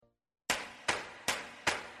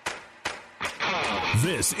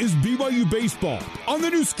This is BYU Baseball on the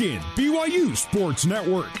new skin, BYU Sports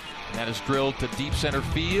Network. That is drilled to deep center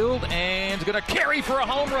field and going to carry for a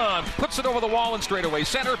home run. Puts it over the wall and straightaway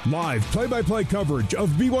center. Live play-by-play coverage of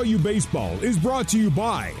BYU Baseball is brought to you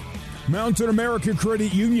by Mountain America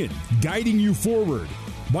Credit Union, guiding you forward.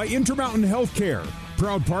 By Intermountain Healthcare,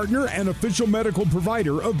 proud partner and official medical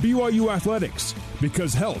provider of BYU Athletics,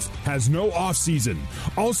 because health has no off-season.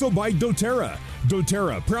 Also by doTERRA.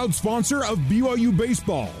 doTERRA, proud sponsor of BYU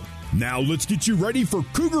Baseball. Now let's get you ready for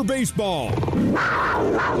Cougar Baseball.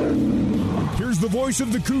 Here's the voice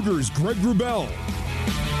of the Cougars, Greg Wrubell.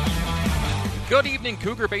 Good evening,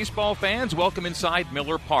 Cougar Baseball fans. Welcome inside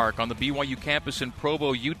Miller Park on the BYU campus in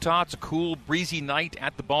Provo, Utah. It's a cool, breezy night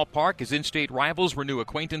at the ballpark as in-state rivals renew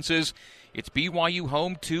acquaintances. It's BYU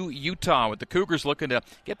home to Utah, with the Cougars looking to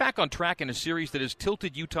get back on track in a series that has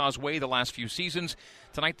tilted Utah's way the last few seasons.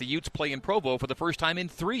 Tonight, the Utes play in Provo for the first time in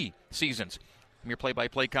 3 seasons. I'm your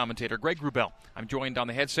play-by-play commentator, Greg Wrubell. I'm joined on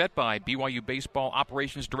the headset by BYU Baseball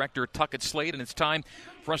Operations Director Tuckett Slade, and it's time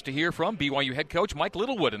for us to hear from BYU head coach Mike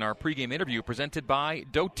Littlewood in our pregame interview presented by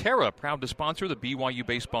doTERRA, proud to sponsor the BYU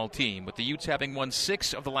baseball team. With the Utes having won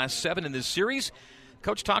 6 of the last 7 in this series,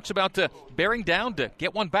 Coach talks about bearing down to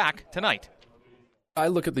get one back tonight. I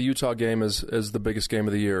look at the Utah game as the biggest game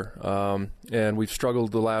of the year, and we've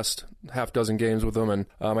struggled the last half dozen games with them. And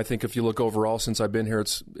I think if you look overall since I've been here,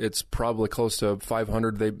 it's probably close to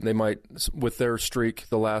 500. They might, with their streak,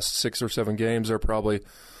 the last 6 or 7 games, they're probably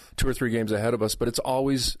 2 or 3 games ahead of us. But it's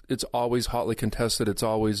always hotly contested. It's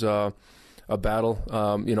always a battle.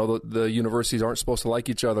 The universities aren't supposed to like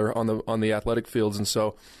each other on the athletic fields, and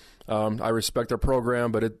so I respect their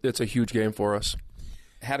program, but it's a huge game for us.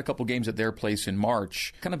 Had a couple games at their place in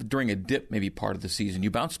March, kind of during a dip maybe part of the season.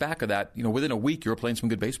 You bounced back of that. Within a week you were playing some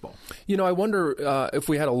good baseball. I wonder if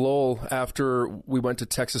we had a lull after we went to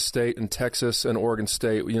Texas State and Texas and Oregon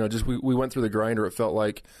State. We went through the grinder, it felt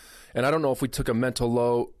like. And I don't know if we took a mental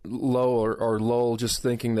low or lull just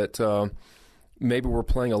thinking that maybe we're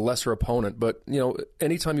playing a lesser opponent. But,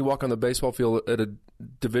 anytime you walk on the baseball field at a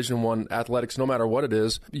Division I athletics, no matter what it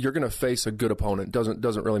is, you're going to face a good opponent.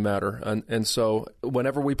 Doesn't really matter. And so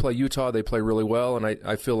whenever we play Utah, they play really well. And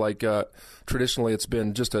I feel like traditionally it's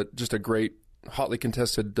been just a great, hotly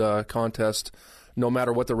contested contest, no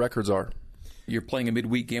matter what the records are. You're playing a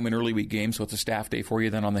midweek game, an early week game, so it's a staff day for you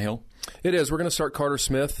then on the Hill? It is. We're going to start Carter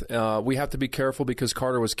Smith. We have to be careful because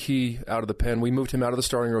Carter was key out of the pen. We moved him out of the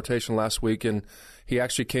starting rotation last week, and he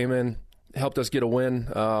actually came in, helped us get a win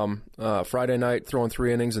Friday night, throwing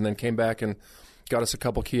 3 innings, and then came back and got us a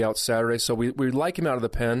couple key outs Saturday. So we like him out of the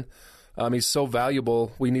pen. He's so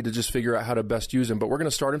valuable. We need to just figure out how to best use him. But we're going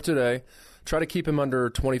to start him today, try to keep him under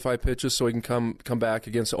 25 pitches so he can come back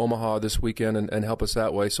against Omaha this weekend and help us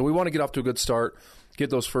that way. So we want to get off to a good start,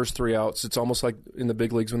 get those first 3 outs. It's almost like in the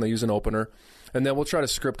big leagues when they use an opener. And then we'll try to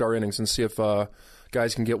script our innings and see if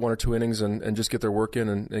guys can get 1 or 2 innings and just get their work in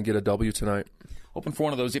and get a W tonight. Hoping for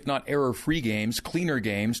one of those, if not error-free games, cleaner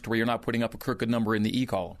games, to where you're not putting up a crooked number in the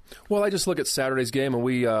E-column. Well, I just look at Saturday's game, and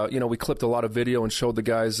we clipped a lot of video and showed the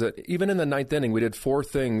guys that even in the 9th inning, we did 4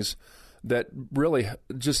 things that really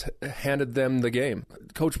just handed them the game.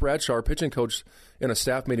 Coach Bradshaw, our pitching coach, in a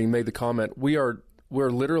staff meeting made the comment, we're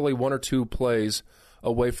literally 1 or 2 plays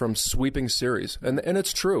away from sweeping series. And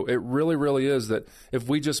it's true. It really, really is that if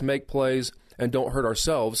we just make plays and don't hurt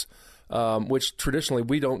ourselves, which traditionally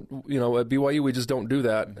we don't, at BYU we just don't do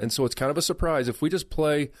that. And so it's kind of a surprise. If we just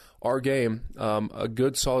play our game, a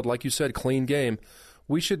good, solid, like you said, clean game,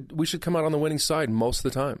 we should come out on the winning side most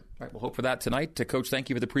of the time. All right, we'll hope for that tonight. Coach, thank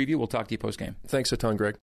you for the preview. We'll talk to you post-game. Thanks a ton,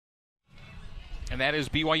 Greg. And that is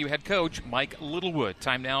BYU head coach Mike Littlewood.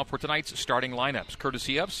 Time now for tonight's starting lineups,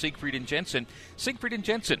 courtesy of Siegfried and Jensen. Siegfried and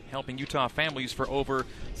Jensen, helping Utah families for over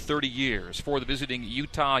 30 years. For the visiting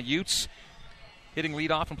Utah Utes, hitting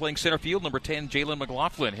leadoff and playing center field, number 10, Jalen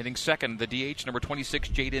McLaughlin. Hitting second, the DH, number 26,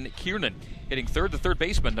 Jaden Kiernan. Hitting third, the third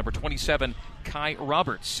baseman, number 27, Kai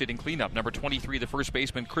Roberts. Hitting cleanup, number 23, the first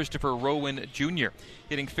baseman, Christopher Rowan Jr.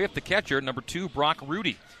 Hitting fifth, the catcher, number 2, Brock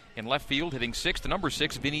Rudy. In left field, hitting sixth, number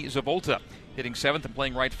 6, Vinny Zavolta. Hitting seventh and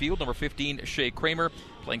playing right field, number 15, Shea Kramer.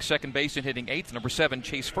 Playing second base and hitting eighth, number 7,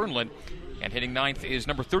 Chase Fernland. And hitting ninth is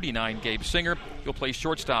number 39, Gabe Singer. He'll play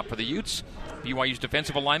shortstop for the Utes. BYU's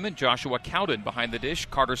defensive alignment, Joshua Cowden behind the dish.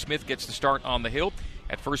 Carter Smith gets the start on the hill.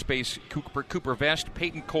 At first base, Cooper Vest,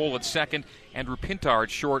 Peyton Cole at second, Andrew Pintar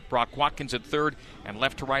at short, Brock Watkins at third, and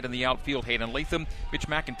left to right in the outfield, Hayden Latham, Mitch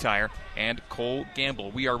McIntyre, and Cole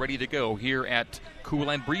Gamble. We are ready to go here at cool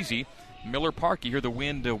and breezy Miller Park. You hear the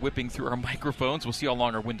wind whipping through our microphones. We'll see how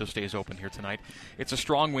long our window stays open here tonight. It's a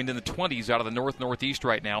strong wind in the 20s out of the north-northeast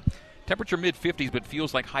right now. Temperature mid-50s, but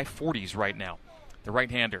feels like high 40s right now. the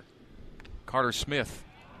right-hander. Carter Smith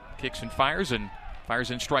kicks and fires in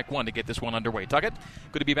strike one to get this one underway. Tuckett,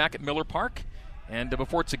 good to be back at Miller Park. And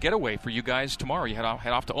before it's a getaway for you guys tomorrow, you head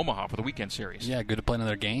off to Omaha for the weekend series. Yeah, good to play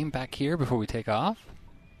another game back here before we take off.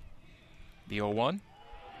 The 0-1,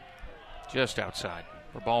 just outside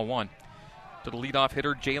for ball one. To the leadoff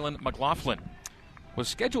hitter, Jalen McLaughlin. Was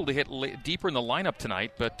scheduled to hit deeper in the lineup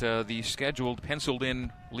tonight, but the scheduled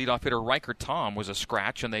penciled-in leadoff hitter Riker Tom was a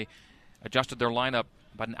scratch, and they adjusted their lineup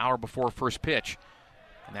about an hour before first pitch.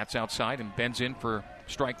 And that's outside and bends in for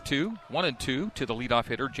strike two. 1-2 to the leadoff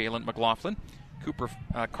hitter, Jalen McLaughlin.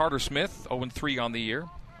 Carter Smith, 0-3 on the year,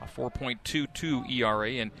 a 4.22 ERA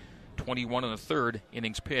and 21 1/3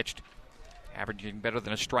 innings pitched, averaging better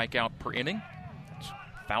than a strikeout per inning. It's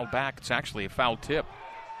fouled back. It's actually a foul tip.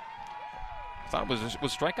 I thought it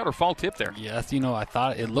was strikeout or foul tip there. Yes, I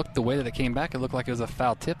thought it looked the way that it came back. It looked like it was a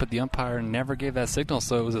foul tip, but the umpire never gave that signal,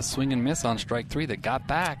 so it was a swing and miss on strike three that got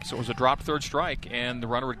back. So it was a dropped third strike, and the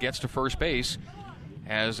runner gets to first base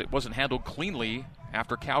as it wasn't handled cleanly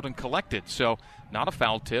after Cowden collected. So not a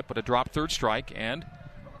foul tip, but a dropped third strike, and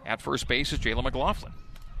at first base is Jalen McLaughlin.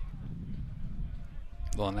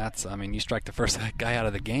 Well, and you strike the first guy out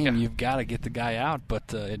of the game, You've got to get the guy out,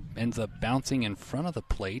 but it ends up bouncing in front of the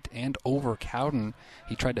plate and over Cowden.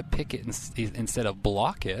 He tried to pick it instead of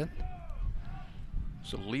block it.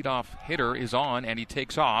 So the leadoff hitter is on, and he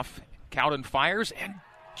takes off. Cowden fires and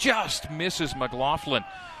just misses McLaughlin.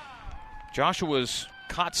 Joshua's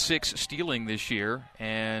caught 6 stealing this year,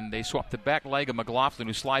 and they swapped the back leg of McLaughlin,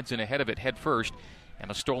 who slides in ahead of it head first. And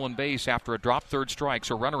a stolen base after a dropped third strike.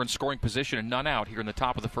 So runner in scoring position and none out here in the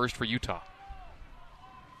top of the first for Utah.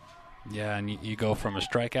 Yeah, and you go from a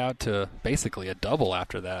strikeout to basically a double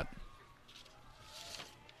after that.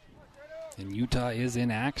 And Utah is in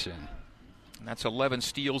action. And that's 11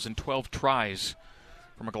 steals and 12 tries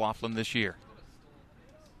for McLaughlin this year.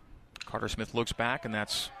 Carter Smith looks back, and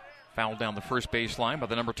that's fouled down the first baseline by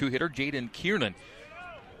the number 2 hitter, Jaden Kiernan.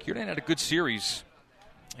 Kiernan had a good series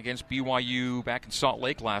against BYU back in Salt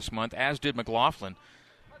Lake last month, as did McLaughlin.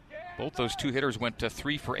 Both those 2 hitters went to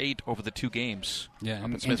 3 for 8 over the 2 games. Yeah,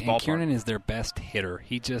 and Kiernan is their best hitter.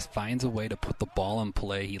 He just finds a way to put the ball in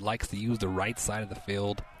play. He likes to use the right side of the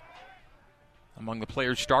field. Among the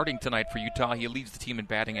players starting tonight for Utah, he leads the team in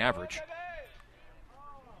batting average.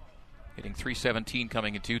 Hitting .317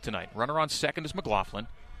 coming into tonight. Runner on second is McLaughlin.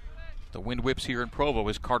 The wind whips here in Provo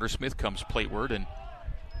as Carter Smith comes plateward, and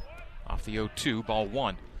off the 0-2, ball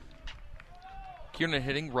one. Kiernan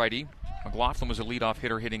hitting righty. McLaughlin was a leadoff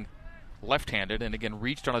hitter hitting left-handed, and again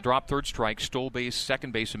reached on a drop third strike, stole base,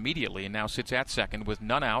 second base immediately, and now sits at second with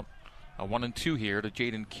none out. A 1-2 here to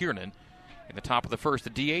Jaden Kiernan. In the top of the first, the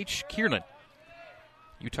DH, Kiernan.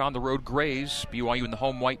 Utah on the road grays, BYU in the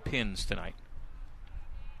home white pins tonight.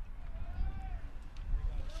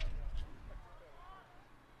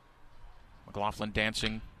 McLaughlin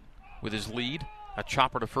dancing with his lead. A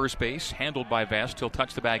chopper to first base, handled by Vest. He'll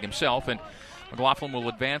touch the bag himself, and McLaughlin will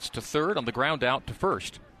advance to third on the ground out to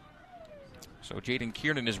first. So Jaden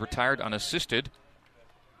Kiernan is retired unassisted.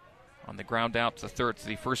 On the ground out to third to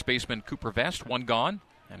the first baseman, Cooper Vest. One gone,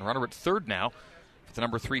 and runner at third now for the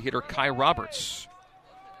number 3 hitter, Kai Roberts.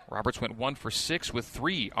 Roberts went 1 for 6 with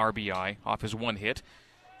 3 RBI off his 1 hit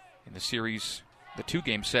in the series, the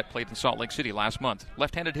 2-game set played in Salt Lake City last month.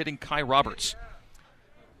 Left-handed hitting Kai Roberts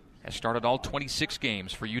has started all 26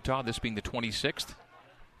 games for Utah, this being the 26th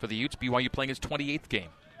for the Utes. BYU playing his 28th game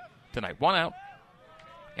tonight. 1 out,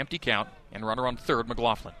 empty count, and runner on third,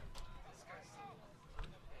 McLaughlin.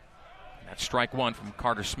 And that's strike 1 from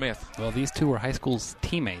Carter Smith. Well, these 2 were high school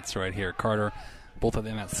teammates right here. Carter, both of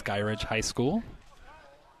them at Skyridge High School.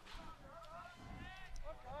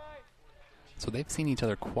 So they've seen each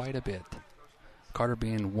other quite a bit. Carter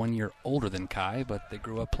being 1 year older than Kai, but they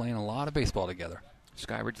grew up playing a lot of baseball together.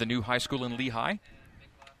 Skyridge, the new high school in Lehigh.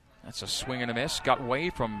 That's a swing and a miss. Got away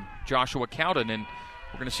from Joshua Cowden, and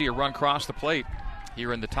we're going to see a run cross the plate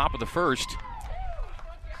here in the top of the first.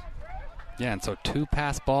 Yeah, and so 2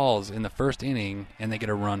 pass balls in the first inning, and they get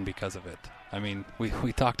a run because of it. I mean,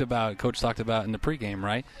 we talked about, Coach talked about in the pregame,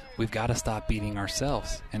 right? We've got to stop beating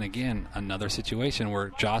ourselves. And again, another situation where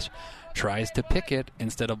Josh tries to pick it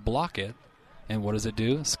instead of block it. And what does it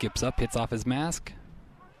do? Skips up, hits off his mask,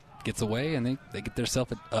 gets away, and they get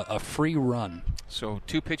themselves a free run. So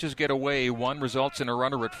 2 pitches get away. 1 results in a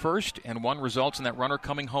runner at first, and 1 results in that runner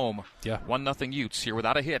coming home. Yeah. 1-0 Utes here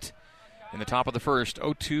without a hit in the top of the first.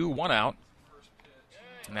 0-2, 1 out.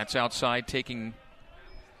 And that's outside. Taking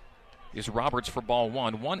is Roberts for ball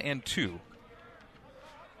 1. 1-2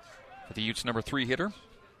 for the Utes' number 3 hitter.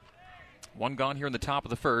 1 gone here in the top of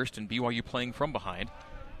the first, and BYU playing from behind.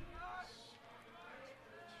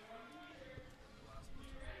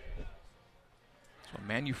 A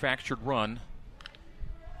manufactured run.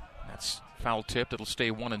 That's foul tipped. It'll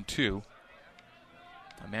stay 1-2.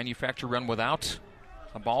 A manufactured run without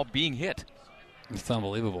a ball being hit. It's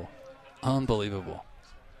unbelievable. Unbelievable.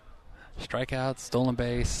 Strikeout, stolen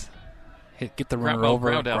base, get the runner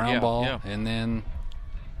over, ground ball, and then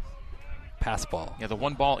pass ball. Yeah, the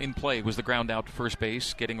one ball in play was the ground out to first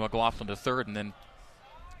base, getting McLaughlin to third, and then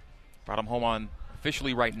brought him home on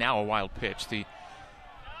officially right now a wild pitch.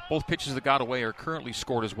 Both pitches that got away are currently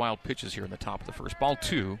scored as wild pitches here in the top of the first. Ball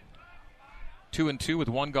 2. 2-2 with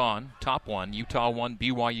one gone. Top one. Utah 1,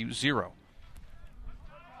 BYU 0.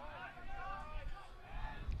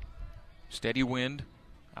 Steady wind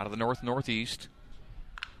out of the north-northeast,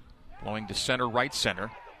 blowing to center, right center.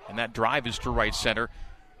 And that drive is to right center.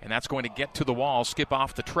 And that's going to get to the wall, skip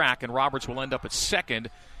off the track, and Roberts will end up at second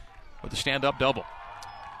with a stand-up double.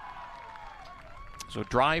 So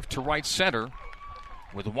drive to right center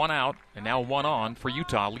with one out and now one on for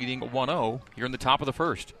Utah, leading 1-0 here in the top of the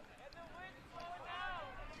first.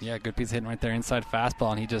 Yeah, good piece of hitting right there, inside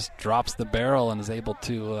fastball, and he just drops the barrel and is able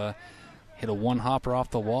to hit a one-hopper off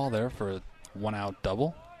the wall there for a one-out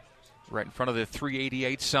double. Right in front of the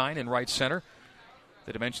 388 sign in right center.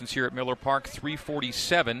 The dimensions here at Miller Park,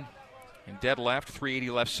 347 in dead left,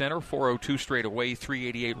 380 left center, 402 straight away,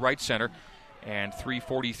 388 right center, and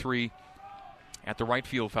 343 at the right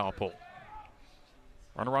field foul pole.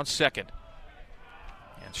 Runner on second.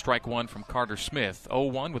 And strike one from Carter Smith.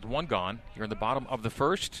 0-1 with one gone. Here in the bottom of the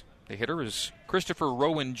first. The hitter is Christopher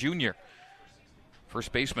Rowan Jr.,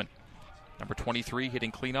 first baseman. Number 23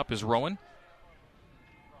 hitting cleanup is Rowan.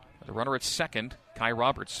 The runner at second, Kai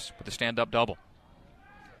Roberts, with a stand-up double.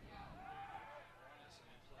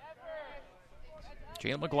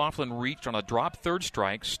 Jalen McLaughlin reached on a drop third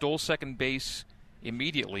strike, stole second base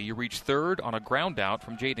immediately. You reached third on a ground out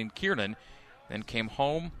from Jaden Kiernan, then came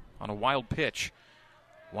home on a wild pitch.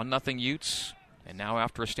 1-0 Utes, and now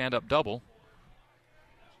after a stand-up double,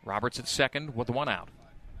 Roberts at second with one out.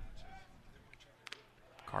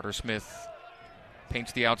 Carter Smith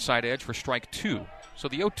paints the outside edge for strike two. So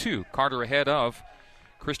the 0-2, Carter ahead of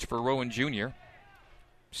Christopher Rowan Jr.,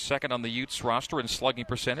 second on the Utes roster in slugging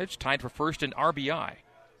percentage, tied for first in RBI.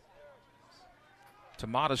 It's a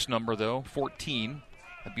modest number, though, 14.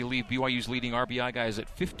 I believe BYU's leading RBI guy is at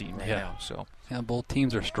 15 right now. So both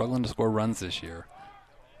teams are struggling to score runs this year.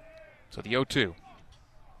 So the 0-2.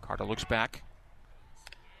 Carter looks back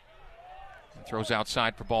and throws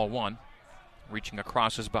outside for ball one. Reaching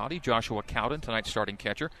across his body, Joshua Cowden, tonight's starting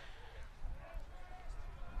catcher.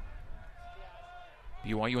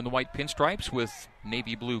 BYU in the white pinstripes with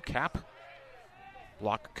navy blue cap.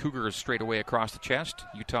 Block Cougars straight away across the chest.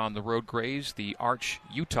 Utah in the road grays, the Arch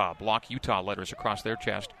Utah, block Utah letters across their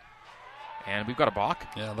chest. And we've got a balk.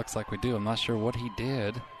 Yeah, it looks like we do. I'm not sure what he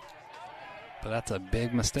did. But that's a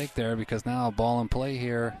big mistake there because now ball in play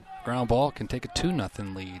here. Ground ball can take a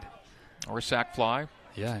 2-0 lead. Or a sac fly.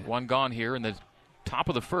 Yeah. One gone here in the top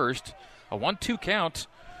of the first. A 1-2 count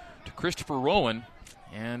to Christopher Rowan.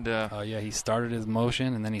 And he started his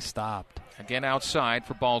motion and then he stopped. Again outside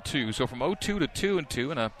for ball two. So from 0-2 to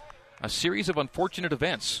 2-2 and a series of unfortunate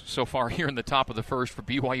events so far here in the top of the first for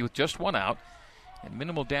BYU with just one out. And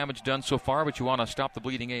minimal damage done so far, but you want to stop the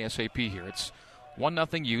bleeding ASAP here. It's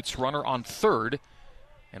 1-0 Utes, runner on third,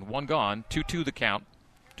 and one gone. 2-2 the count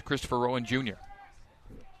to Christopher Rowan Jr.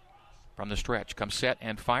 From the stretch, comes set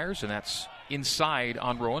and fires, and that's inside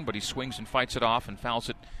on Rowan, but he swings and fights it off and fouls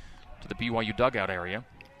it to the BYU dugout area.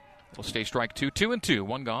 It'll stay strike two. 2-2,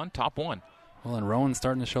 one gone, top one. Well, and Rowan's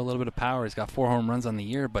starting to show a little bit of power. He's got 4 home runs on the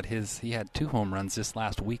year, but he had 2 home runs this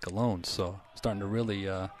last week alone, so starting to really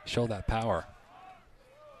show that power.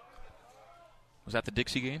 Was that the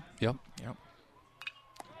Dixie game? Yep.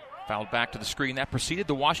 Fouled back to the screen. That preceded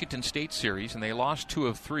the Washington State series, and they lost 2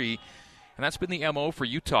 of 3. And that's been the MO for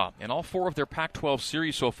Utah. In all 4 of their Pac-12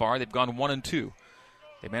 series so far, they've gone 1-2.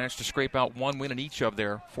 They managed to scrape out 1 win in each of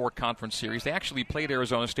their 4 conference series. They actually played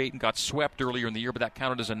Arizona State and got swept earlier in the year, but that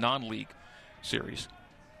counted as a non-league series.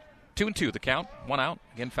 2-2 the count, 1 out,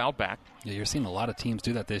 again fouled back. Yeah, you're seeing a lot of teams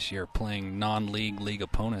do that this year, playing non-league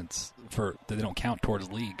opponents that they don't count towards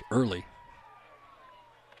league early.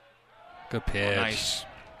 Good pitch. Nice.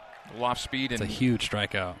 A little off speed. It's a huge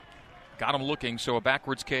strikeout. Got him looking, so a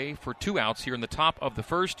backwards K for 2 outs here in the top of the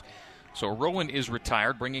first. So Rowan is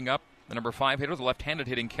retired, bringing up the number 5 hitter, the left-handed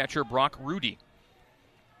hitting catcher, Brock Rudy.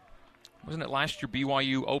 Wasn't it last year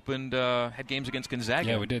BYU opened, had games against Gonzaga?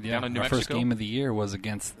 Yeah, we did, yeah. Down in New Our Mexico? first game of the year was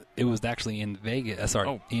actually in Vegas,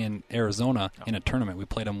 in Arizona in a tournament. We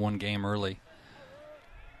played them 1 game early.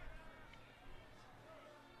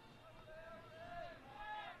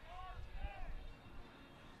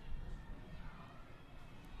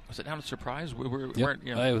 Was it not a surprise? We Yep. weren't.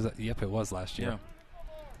 It was last year. Yeah.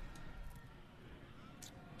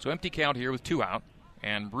 So empty count here with 2 out,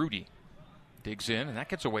 and Rudy digs in, and that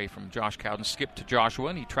gets away from Josh Cowden. Skip to Joshua,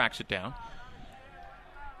 and he tracks it down.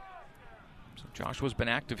 So Joshua's been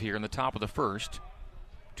active here in the top of the first.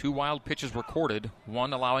 2 wild pitches recorded,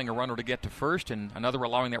 one allowing a runner to get to first, and another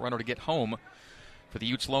allowing that runner to get home for the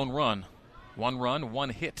Utes' lone run. 1 run, 1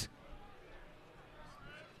 hit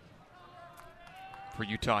for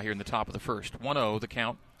Utah here in the top of the first. 1-0 the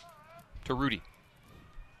count to Rudy.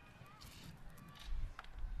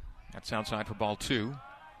 That's outside for ball 2.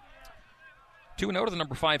 2-0 to the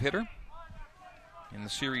number 5 hitter in the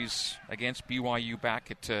series against BYU back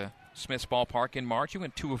at Smith's Ballpark in March. He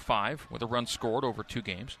went 2 of 5 with a run scored over 2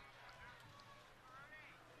 games.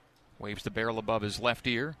 Waves the barrel above his left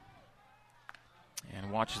ear and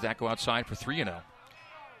watches that go outside for 3-0.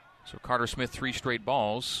 So Carter Smith 3 straight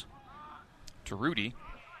balls to Rudy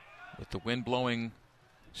with the wind blowing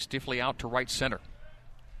stiffly out to right center.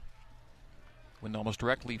 Wind almost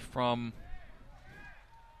directly from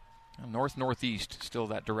north-northeast, still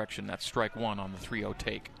that direction. That's strike 1 on the 3-0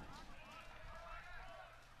 take.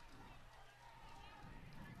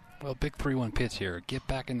 Well, big 3-1 pitch here. Get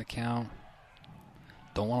back in the count.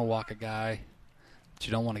 Don't want to walk a guy, but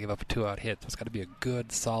you don't want to give up a 2-out hit. So it's got to be a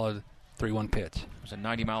good, solid 3-1 pitch. It was a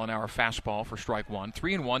 90-mile-an-hour fastball for strike 1.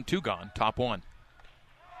 3-1, 2 gone, top 1.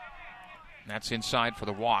 And that's inside for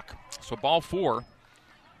the walk. So ball 4.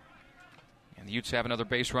 And the Utes have another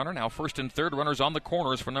base runner. Now first and third, runners on the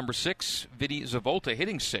corners for number 6, Vidi Zavolta,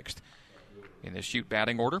 hitting 6th in this Ute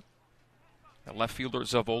batting order. The left fielder,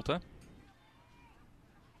 Zavolta.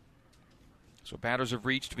 So batters have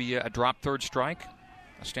reached via a drop third strike,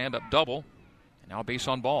 a stand-up double, and now base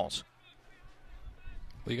on balls.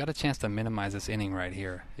 Well, you got a chance to minimize this inning right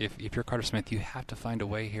here. If you're Carter Smith, you have to find a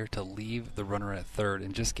way here to leave the runner at third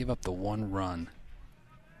and just give up the 1 run.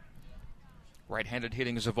 Right-handed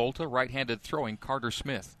hitting Zavolta, right-handed throwing Carter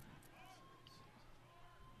Smith.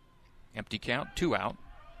 Empty count, 2 out.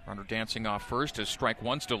 Runner dancing off first as strike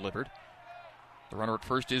 1's delivered. The runner at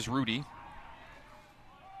first is Rudy.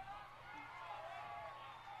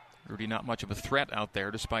 Rudy not much of a threat out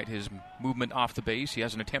there despite his movement off the base. He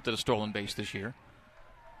hasn't attempted a stolen base this year.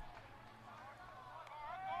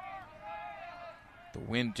 The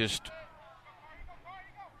wind just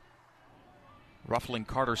ruffling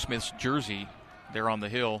Carter Smith's jersey there on the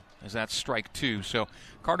hill as that's strike 2. So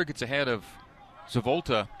Carter gets ahead of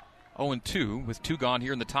Zavolta 0-2 with 2 gone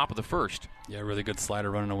here in the top of the first. Yeah, really good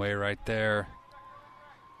slider running away right there.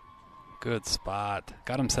 Good spot.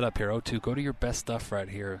 Got him set up here. 0-2. Go to your best stuff right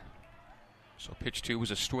here. So pitch 2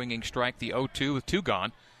 was a swinging strike. The 0-2 with 2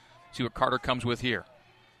 gone. See what Carter comes with here.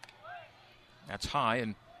 That's high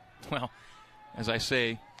and, well, as I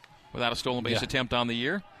say, without a stolen base attempt on the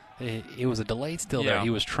year. It was a delayed still there.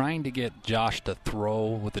 He was trying to get Josh to throw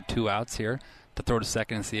with the 2 outs here, to throw to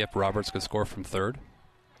second and see if Roberts could score from third.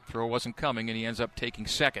 Throw wasn't coming, and he ends up taking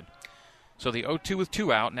second. So the 0-2 with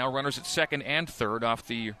 2 out. Now runners at second and third off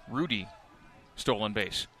the Rudy stolen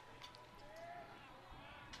base.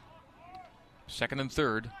 Second and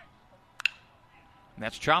third. And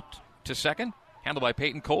that's chopped to second. Handled by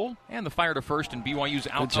Peyton Cole. And the fire to first, and BYU's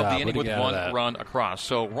out of the inning with 1 run across.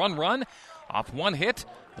 So 1 run off 1 hit.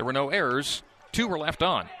 There were no errors. 2 were left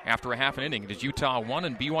on after a half an inning. It is Utah 1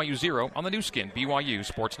 and BYU 0 on the new skin, BYU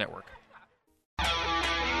Sports Network.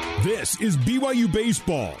 This is BYU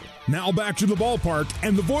Baseball. Now back to the ballpark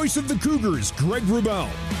and the voice of the Cougars, Greg Wrubell.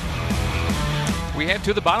 We head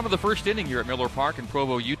to the bottom of the first inning here at Miller Park in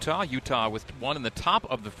Provo, Utah. Utah with 1 in the top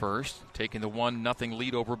of the first, taking the 1-0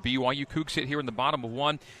 lead over BYU. Cougs sit here in the bottom of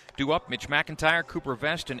 1. Due up, Mitch McIntyre, Cooper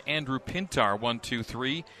Vest, and Andrew Pintar,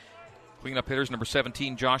 1-2-3. Cleanup hitters, number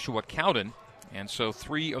 17, Joshua Cowden. And so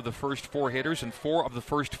 3 of the first 4 hitters and 4 of the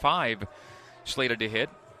first 5 slated to hit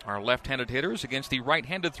are left-handed hitters against the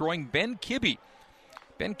right-handed throwing Ben Kibbe.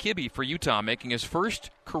 Ben Kibbe for Utah making his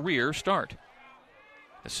first career start.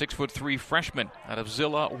 The 6'3" freshman out of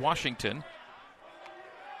Zillah, Washington,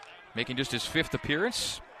 making just his 5th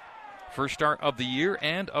appearance. First start of the year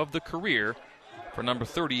and of the career for number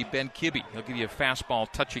 30, Ben Kibbe. He'll give you a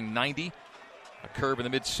fastball touching 90, a curve in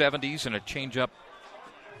the mid-70s, and a changeup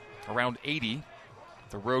around 80.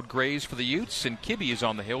 The road grays for the Utes, and Kibbe is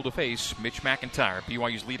on the hill to face Mitch McIntyre.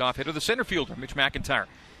 BYU's leadoff hitter, the center fielder, Mitch McIntyre,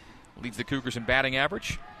 leads the Cougars in batting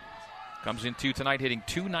average. Comes into tonight hitting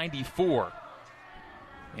 .294.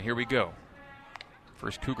 And here we go.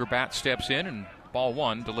 First Cougar bat steps in, and ball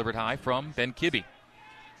 1 delivered high from Ben Kibbe.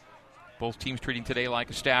 Both teams treating today like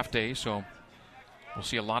a staff day, so we'll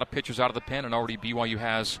see a lot of pitchers out of the pen, and already BYU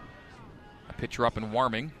has a pitcher up and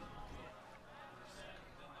warming.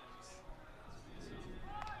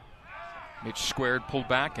 Mitch squared, pulled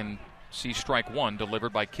back, and see strike one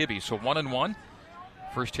delivered by Kibbe. So 1-1.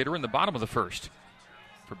 First hitter in the bottom of the first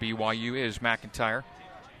for BYU is McIntyre.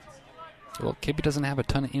 Well, Kibbe doesn't have a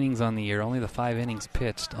ton of innings on the year. Only the 5 innings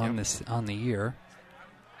pitched on the year.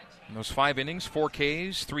 In those 5 innings, 4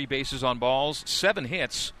 Ks, 3 bases on balls, 7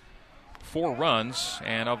 hits, 4 runs,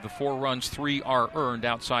 and of the 4 runs, 3 are earned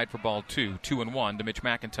outside for ball 2. 2-1 to Mitch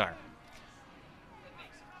McIntyre.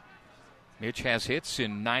 Mitch has hits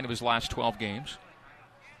in 9 of his last 12 games.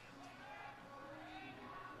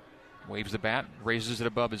 Waves the bat, raises it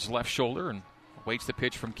above his left shoulder, and waits the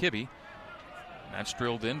pitch from Kibbe. That's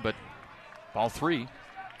drilled in, but ball 3.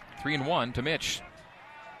 3-1 to Mitch.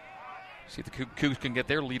 See if the Cougs can get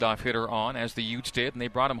their leadoff hitter on, as the Utes did, and they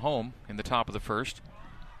brought him home in the top of the first.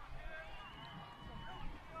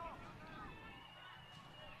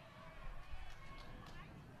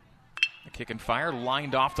 The kick and fire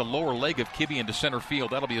lined off the lower leg of Kibbe into center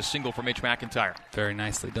field. That'll be a single for Mitch McIntyre. Very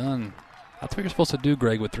nicely done. That's what you're supposed to do,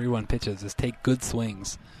 Greg, with 3-1 pitches, is take good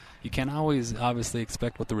swings. You can't always obviously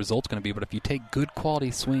expect what the result's going to be, but if you take good quality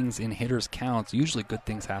swings in hitters' counts, usually good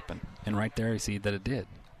things happen. And right there you see that it did.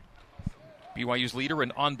 BYU's leader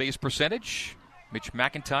in on-base percentage, Mitch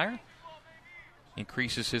McIntyre,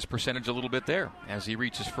 increases his percentage a little bit there as he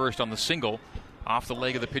reaches first on the single off the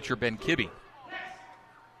leg of the pitcher, Ben Kibbe.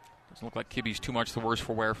 Doesn't look like Kibbe's too much the worse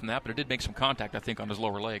for wear from that, but it did make some contact, I think, on his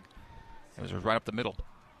lower leg. It was right up the middle.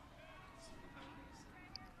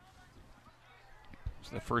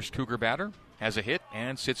 So the first Cougar batter has a hit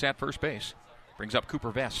and sits at first base. Brings up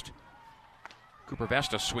Cooper Vest. Cooper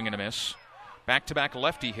Vest, a swing and a miss. Back-to-back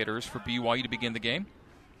lefty hitters for BYU to begin the game.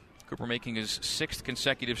 Cooper making his 6th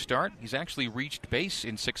consecutive start. He's actually reached base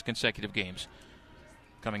in 6 consecutive games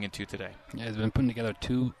coming into today. Yeah, he's been putting together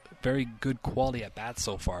 2 very good quality at-bats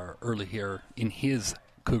so far early here in his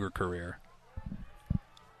Cougar career.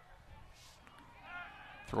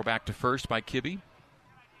 Throw back to first by Kibbe.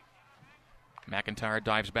 McIntyre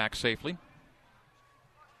dives back safely.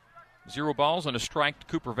 0 balls and a strike to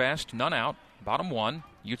Cooper Vest. None out. Bottom 1.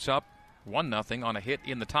 Utes up 1-0 on a hit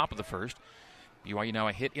in the top of the first. BYU now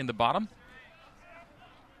a hit in the bottom.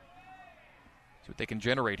 See what they can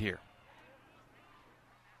generate here.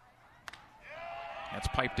 That's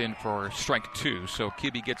piped in for strike 2, so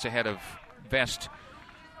Kibbe gets ahead of Vest.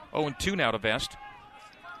 0-2 now to Vest.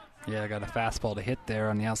 Yeah, got a fastball to hit there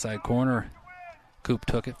on the outside corner. Coop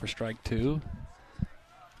took it for strike 2.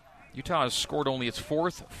 Utah has scored only its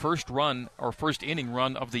 4th first inning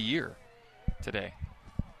run of the year today.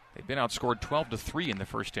 They've been outscored 12-3 in the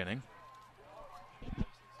first inning.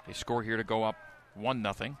 They score here to go up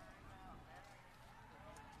 1-0.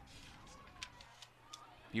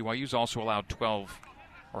 BYU's also allowed 12,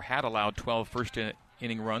 or had allowed 12 first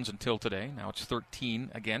inning runs until today. Now it's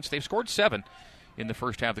 13 against. They've scored 7 in the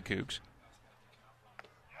first half of the Cougs.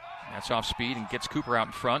 That's off speed and gets Cooper out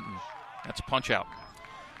in front, and that's a punch out.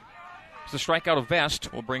 So the strikeout of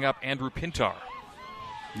Vest will bring up Andrew Pintar.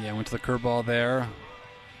 Yeah, went to the curveball there.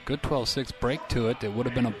 Good 12-6 break to it. It would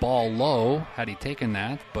have been a ball low had he taken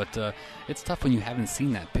that, but it's tough when you haven't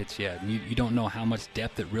seen that pitch yet. You don't know how much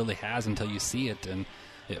depth it really has until you see it, and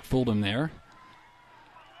it fooled him there.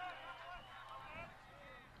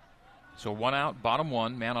 So 1 out, bottom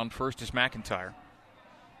 1. Man on first is McIntyre.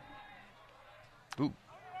 Ooh.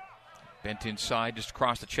 Bent inside, just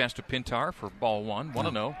across the chest of Pintar for ball 1.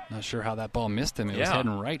 1-0. Not sure how that ball missed him. It was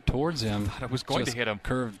heading right towards him. Thought it was going to hit him.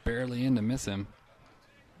 Curved barely in to miss him.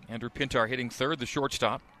 Andrew Pintar hitting third, the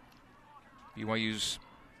shortstop. BYU's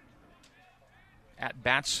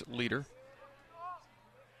at-bats leader.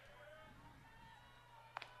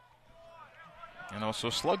 And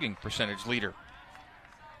also slugging percentage leader.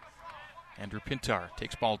 Andrew Pintar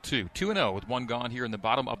takes ball 2. 2-0 with 1 gone here in the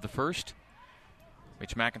bottom of the first.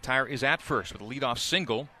 Mitch McIntyre is at first with a leadoff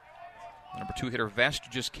single. Number 2 hitter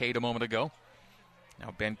Vest just K'd a moment ago.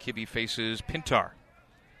 Now Ben Kibbe faces Pintar.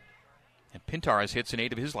 And Pintar has hits in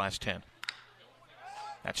 8 of his last 10.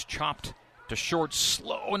 That's chopped to short,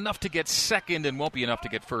 slow enough to get second and won't be enough to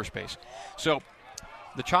get first base. So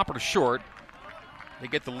the chopper to short, they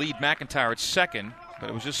get the lead McIntyre at second, but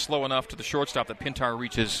it was just slow enough to the shortstop that Pintar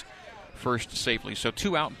reaches first safely. So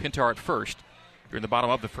 2 out and Pintar at first. You're in the bottom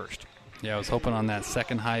of the first. Yeah, I was hoping on that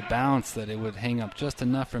second high bounce that it would hang up just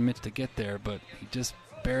enough for Mitch to get there, but he just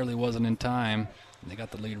barely wasn't in time. And they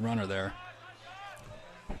got the lead runner there.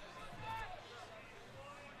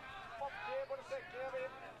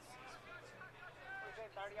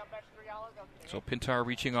 So Pintar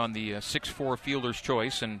reaching on the 6'4 fielder's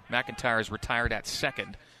choice, and McIntyre is retired at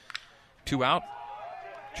second. 2 out.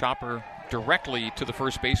 Chopper directly to the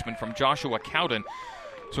first baseman from Joshua Cowden.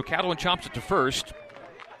 So Cowden chops it to first.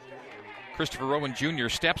 Christopher Rowan Jr.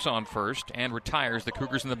 steps on first and retires the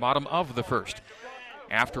Cougars in the bottom of the first.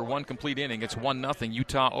 After one complete inning, it's 1-0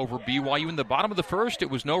 Utah over BYU. In the bottom of the first, it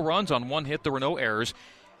was no runs on one hit. There were no errors,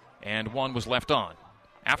 and one was left on.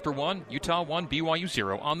 After one, Utah 1, BYU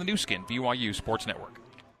 0 on the new skin, BYU Sports Network.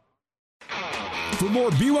 For more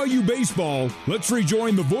BYU baseball, let's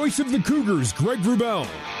rejoin the voice of the Cougars, Greg Wrubell.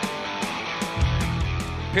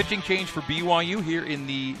 Pitching change for BYU here in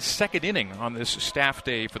the second inning on this staff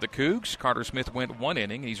day for the Cougs. Carter Smith went 1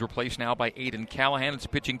 inning. He's replaced now by Aiden Callahan. It's a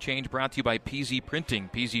pitching change brought to you by PZ Printing.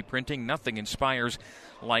 PZ Printing, nothing inspires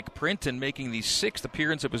like print, and making the 6th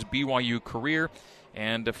appearance of his BYU career.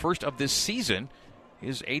 And the first of this season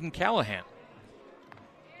is Aiden Callahan.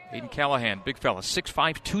 Aiden Callahan, big fella,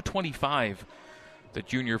 6'5", 225. The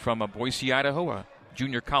junior from Boise, Idaho, a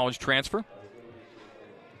junior college transfer.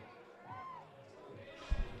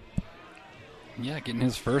 Yeah, getting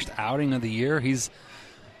his first outing of the year. He's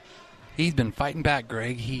been fighting back,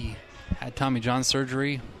 Greg. He had Tommy John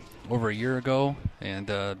surgery over a year ago and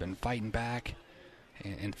been fighting back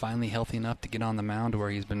and finally healthy enough to get on the mound where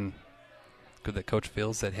he's been good that coach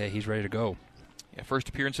feels that, hey, he's ready to go. Yeah, first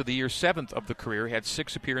appearance of the year, 7th of the career. He had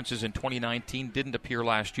 6 appearances in 2019, didn't appear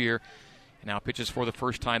last year. And now pitches for the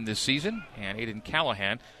first time this season. And Aiden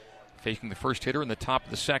Callahan facing the first hitter in the top of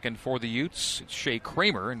the second for the Utes. It's Shea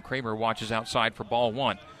Kramer, and Kramer watches outside for ball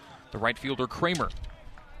 1. The right fielder, Kramer,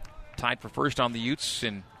 tied for first on the Utes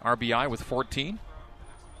in RBI with 14.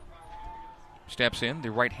 Steps in, the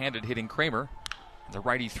right-handed hitting Kramer. The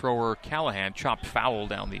righty thrower, Callahan, chopped foul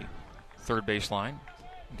down the third base line.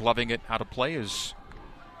 Gloving it out of play is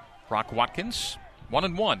Brock Watkins.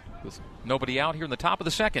 1-1 with nobody out here in the top of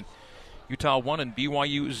the second. Utah 1 and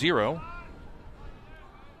BYU 0.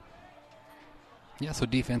 Yeah, so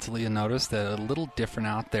defensively you notice that a little different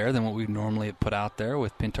out there than what we normally put out there,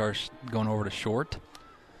 with Pintar going over to short,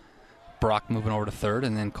 Brock moving over to third,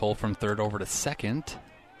 and then Cole from third over to second.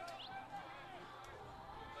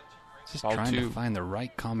 Just Ball trying 2. to find the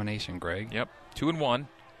right combination, Greg. Yep, 2-1.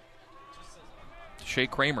 Shea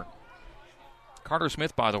Kramer. Carter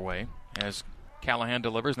Smith, by the way, as Callahan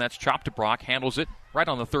delivers, and that's chopped to Brock, handles it right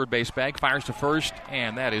on the third base bag, fires to first,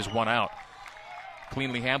 and that is 1 out.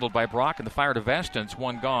 Cleanly handled by Brock, and the fire to vest, and it's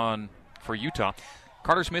 1 gone for Utah.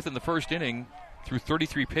 Carter Smith in the first inning threw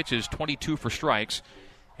 33 pitches, 22 for strikes,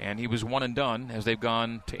 and he was 1 and done as they've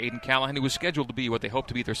gone to Aiden Callahan, who was scheduled to be what they hope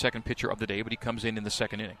to be their second pitcher of the day, but he comes in the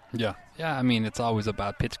second inning. Yeah, I mean, it's always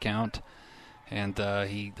about pitch count, and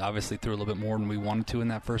he obviously threw a little bit more than we wanted to in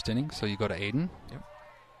that first inning, so you go to Aiden. Yep.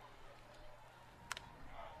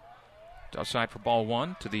 Outside for ball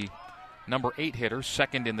 1 to the number 8 hitter,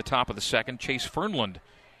 second in the top of the second, Chase Fernland.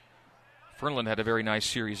 Fernland had a very nice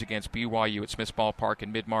series against BYU at Smith's Ballpark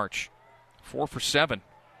in mid-March. 4 for 7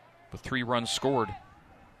 with 3 runs scored.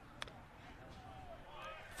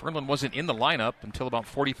 Fernland wasn't in the lineup until about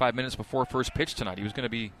 45 minutes before first pitch tonight. He was going to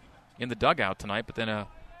be in the dugout tonight, but then a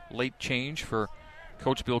late change for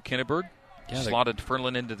Coach Bill Kinneberg slotted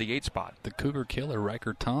Fernland into the 8 spot. The Cougar killer,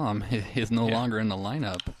 Riker Tom, is no longer in the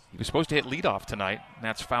lineup. He was supposed to hit leadoff tonight, and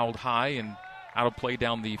that's fouled high and out of play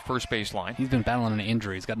down the first base line. He's been battling an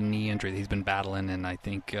injury. He's got a knee injury that he's been battling, and I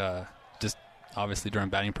think just obviously during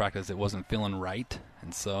batting practice it wasn't feeling right,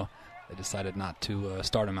 and so they decided not to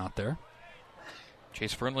start him out there.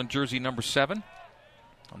 Chase Fernland, jersey number 7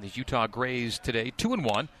 on these Utah Grays today.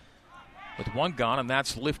 2-1 with 1 gone, and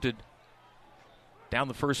that's lifted down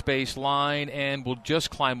the first base line and will just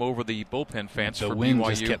climb over the bullpen fence for BYU. The wind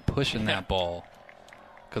just kept pushing that ball.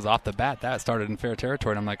 Because off the bat, that started in fair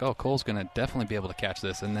territory. And I'm like, oh, Cole's going to definitely be able to catch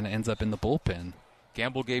this. And then it ends up in the bullpen.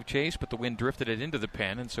 Gamble gave chase, but the wind drifted it into the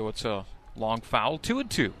pen, and so it's a long foul.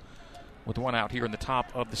 2-2 with 1 out here in the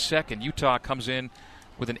top of the second. Utah comes in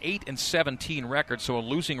with an 8-17 record, so a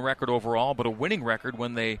losing record overall, but a winning record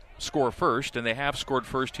when they score first, and they have scored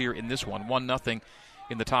first here in this one. 1-0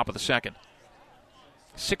 in the top of the second.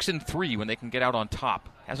 6-3 when they can get out on top.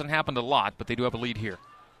 Hasn't happened a lot, but they do have a lead here.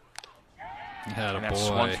 And that's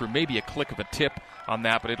swung through, maybe a click of a tip on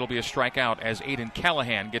that, but it'll be a strikeout as Aiden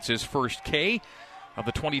Callahan gets his first K of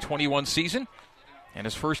the 2021 season and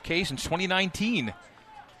his first K since 2019.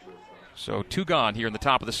 So 2 gone here in the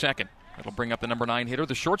top of the second. That'll bring up the number 9 hitter,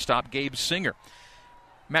 the shortstop, Gabe Singer.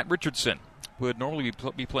 Matt Richardson would normally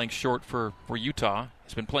be playing short for Utah.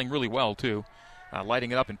 He's been playing really well, too,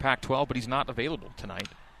 lighting it up in Pac-12, but he's not available tonight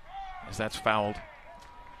as that's fouled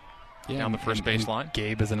down the first baseline.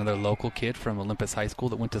 Gabe is another local kid from Olympus High School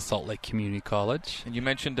that went to Salt Lake Community College. And you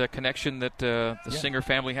mentioned a connection that the Singer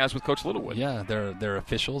family has with Coach Littlewood. Yeah, they're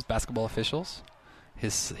officials, basketball officials.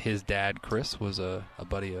 His dad, Chris, was a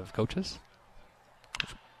buddy of Coach's.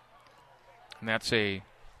 And that's a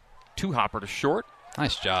Two-hopper to short.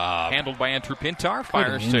 Nice job. Handled by Andrew Pintar.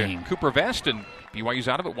 Fires to Cooper Vest, and BYU's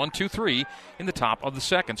out of it 1-2-3 in the top of the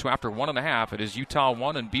second. So after 1.5, it is Utah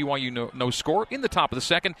 1 and BYU no score in the top of the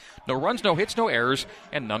second. No runs, no hits, no errors,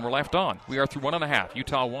 and none were left on. We are through 1.5.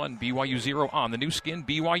 Utah 1, BYU 0 on the new skin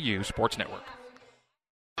BYU Sports Network.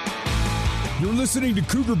 You're listening to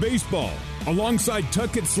Cougar Baseball. Alongside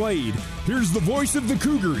Tuckett Slade, here's the voice of the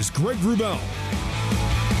Cougars, Greg Wrubell.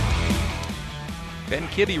 Ben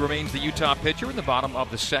Kibbe remains the Utah pitcher in the bottom of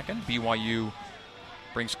the second. BYU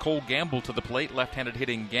brings Cole Gamble to the plate, left-handed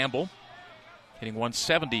hitting Gamble, hitting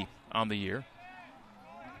 170 on the year.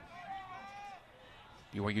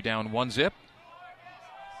 BYU down 1-0.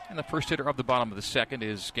 And the first hitter of the bottom of the second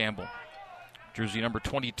is Gamble. Jersey number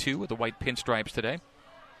 22 with the white pinstripes today.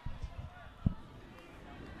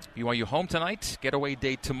 BYU home tonight, getaway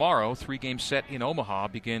day tomorrow. 3-game set in Omaha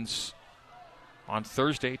begins on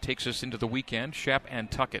Thursday, takes us into the weekend. Shep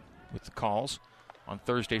and Tuckett with the calls on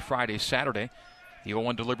Thursday, Friday, Saturday. The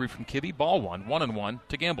 0-1 delivery from Kibbe, ball 1-1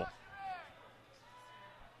 to Gamble.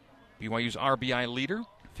 BYU's RBI leader,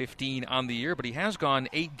 15 on the year, but he has gone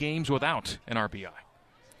 8 games without an RBI.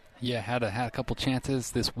 Yeah, had a couple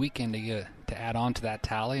chances this weekend to add on to that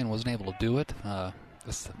tally and wasn't able to do it.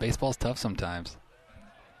 Baseball's tough sometimes.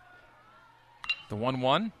 The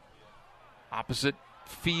 1-1, opposite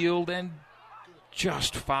field and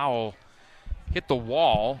just foul. Hit the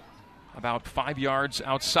wall about 5 yards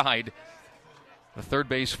outside the third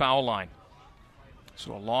base foul line.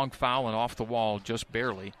 So a long foul and off the wall, just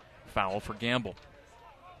barely foul for Gamble.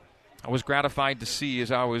 I was gratified to see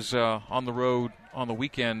as I was on the road on the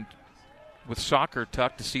weekend with soccer,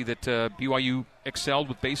 Tuck, to see that BYU excelled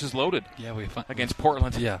with bases loaded against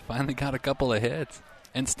Portland. Yeah, finally got a couple of hits.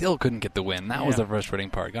 And still couldn't get the win. That was the frustrating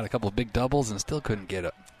part. Got a couple of big doubles and still couldn't get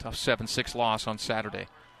it. Tough 7-6 loss on Saturday.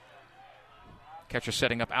 Catcher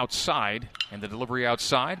setting up outside, and the delivery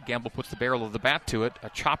outside. Gamble puts the barrel of the bat to it. A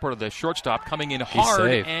chopper to the shortstop coming in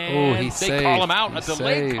hard, and he's they safe. call him out. He's a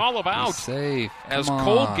delayed safe. call him out. He's safe. As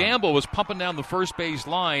Cole Gamble was pumping down the first base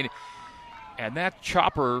line, and that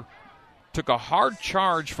chopper took a hard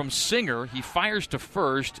charge from Singer. He fires to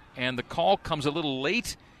first, and the call comes a little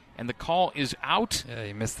late. And the call is out. Yeah,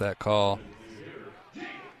 he missed that call.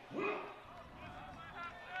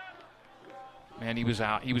 Man, he was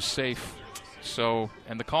out. He was safe. So,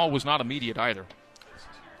 and the call was not immediate either.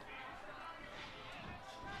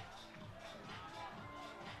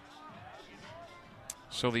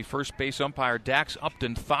 So the first base umpire, Dax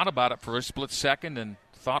Upton, thought about it for a split second and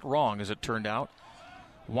thought wrong, as it turned out.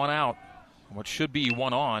 1 out. What should be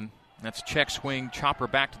 1 on. That's check swing, chopper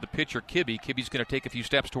back to the pitcher, Kibbe. Kibbe's going to take a few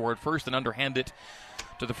steps toward first and underhand it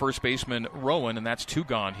to the first baseman, Rowan, and that's 2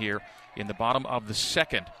 gone here in the bottom of the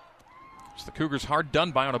second. So the Cougars hard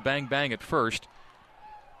done by on a bang-bang at first.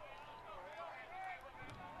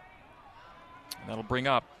 And that'll bring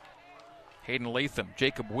up Hayden Latham.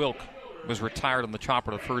 Jacob Wilk was retired on the chopper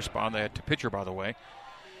to first, to pitcher, by the way.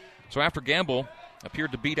 So after Gamble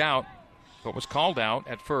appeared to beat out, but was called out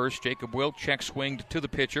at first, Jacob Wilk check swinged to the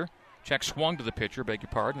pitcher. Check swung to the pitcher, beg your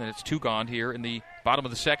pardon, and it's 2 gone here in the bottom of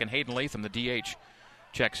the second. Hayden Latham, the DH,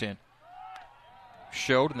 checks in.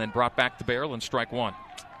 Showed and then brought back the barrel and strike 1.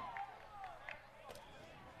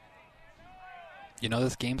 You know,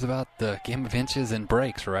 this game's about the game of inches and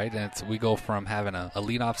breaks, right? And we go from having a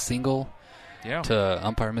leadoff single to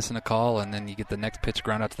umpire missing a call, and then you get the next pitch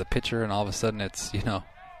ground out to the pitcher, and all of a sudden it's,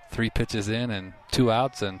 3 pitches in and 2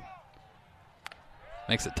 outs, and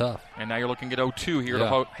makes it tough. And now you're looking at 0-2 here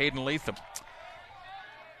to Hayden Latham.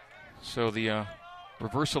 So the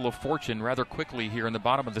reversal of fortune rather quickly here in the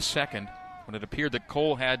bottom of the second when it appeared that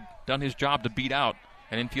Cole had done his job to beat out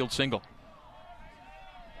an infield single.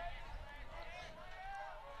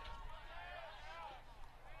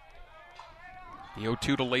 The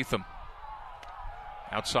 0-2 to Latham.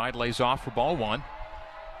 Outside lays off for ball 1.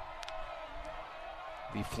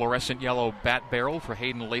 The fluorescent yellow bat barrel for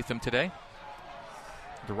Hayden Latham today.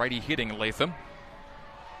 The righty hitting Latham,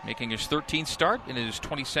 making his 13th start in his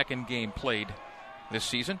 22nd game played this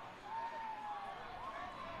season.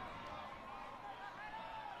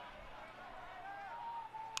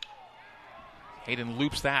 Hayden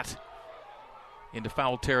loops that into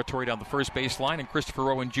foul territory down the first base line, and Christopher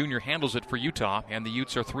Rowan Jr. handles it for Utah, and the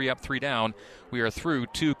Utes are 3 up, 3 down. We are through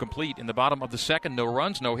 2 complete in the bottom of the second. No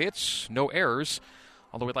runs, no hits, no errors.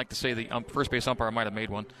 Although we'd like to say the first base umpire might have made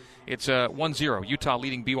one. It's 1-0. Utah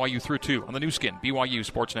leading BYU through 2 on the new skin, BYU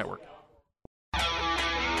Sports Network.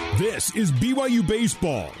 This is BYU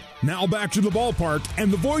Baseball. Now back to the ballpark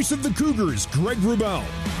and the voice of the Cougars, Greg Wrubell.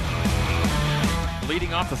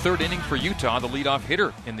 Leading off the third inning for Utah, the leadoff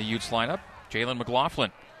hitter in the Utes lineup, Jalen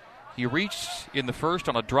McLaughlin. He reached in the first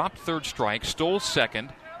on a dropped third strike, stole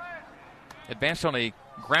second, advanced on a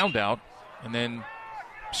ground out, and then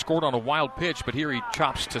scored on a wild pitch, but here he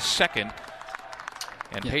chops to second.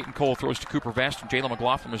 And Peyton Cole throws to Cooper Vest, and Jalen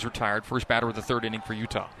McLaughlin is retired, first batter of the third inning for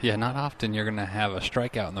Utah. Yeah, not often you're going to have a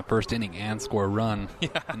strikeout in the first inning and score a run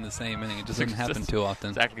in the same inning. It just doesn't happen too often.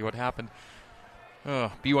 Exactly what happened.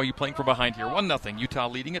 BYU playing from behind here, 1-0. Utah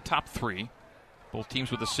leading at top three. Both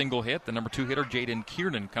teams with a single hit. The number 2 hitter, Jaden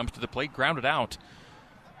Kiernan, comes to the plate, grounded out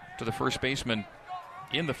to the first baseman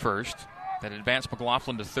in the first. That advanced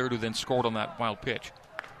McLaughlin to third, who then scored on that wild pitch.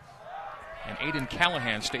 And Aiden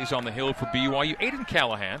Callahan stays on the hill for BYU. Aiden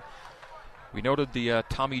Callahan, we noted the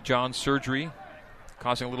Tommy John surgery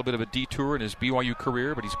causing a little bit of a detour in his BYU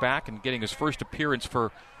career, but he's back and getting his first appearance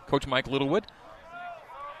for Coach Mike Littlewood.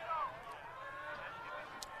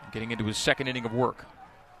 Getting into his second inning of work.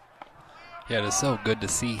 Yeah, it is so good to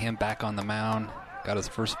see him back on the mound. Got his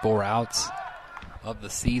first 4 outs of the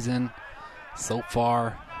season so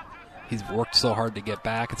far. He's worked so hard to get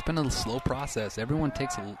back. It's been a slow process. Everyone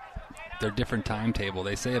takes their different timetable.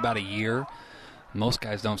 They say about a year. Most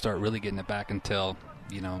guys don't start really getting it back until,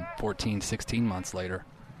 14, 16 months later.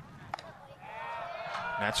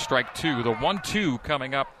 That's strike 2. The 1-2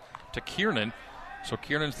 coming up to Kiernan. So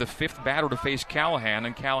Kiernan's the 5th batter to face Callahan,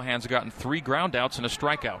 and Callahan's gotten 3 ground outs and a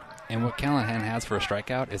strikeout. And what Callahan has for a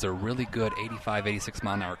strikeout is a really good 85, 86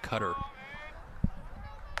 mile an hour cutter.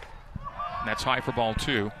 And that's high for ball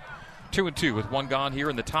 2. 2-2 with 1 gone here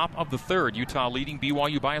in the top of the third. Utah leading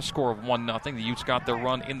BYU by a score of 1-0. The Utes got their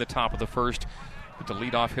run in the top of the first with the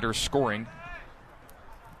leadoff hitter scoring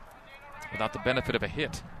without the benefit of a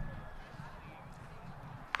hit.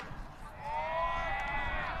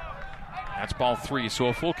 That's ball 3, so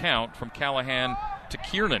a full count from Callahan to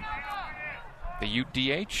Kiernan. The Ute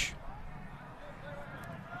DH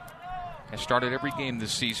has started every game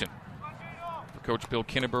this season for Coach Bill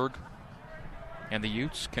Kinneberg and the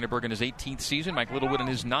Utes. Kinneberg in his 18th season, Mike Littlewood in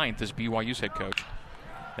his 9th as BYU's head coach.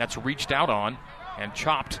 That's reached out on and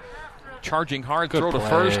chopped. Charging hard, Good throw play. to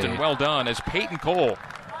first, and well done as Peyton Cole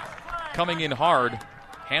coming in hard,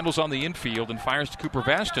 handles on the infield and fires to Cooper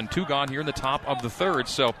Vest, and 2 gone here in the top of the third.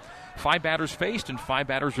 So 5 batters faced and 5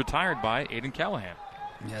 batters retired by Aiden Callahan.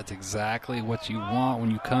 Yeah, it's exactly what you want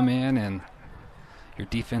when you come in and your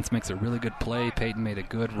defense makes a really good play. Peyton made a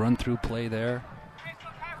good run-through play there.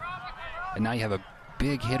 And now you have a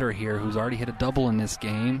big hitter here who's already hit a double in this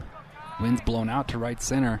game. Wind's blown out to right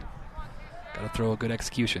center. Got to throw a good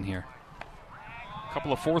execution here. A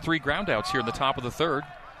couple of 4-3 ground outs here in the top of the third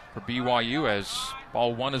for BYU as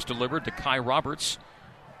ball 1 is delivered to Kai Roberts.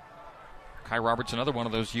 Kai Roberts, another one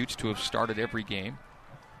of those Utes to have started every game.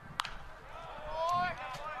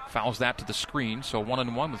 Fouls that to the screen, so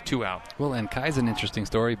 1-1 with 2 out. Well, and Kai's an interesting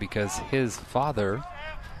story because his father,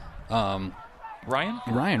 Ryan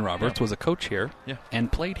Roberts, was a coach here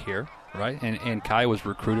and played here, right? And Kai was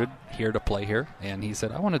recruited here to play here, and he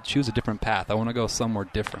said, I want to choose a different path. I want to go somewhere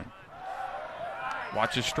different.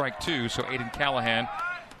 Watches strike 2, so Aiden Callahan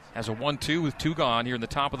has a 1-2 with 2 gone here in the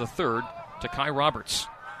top of the third to Kai Roberts.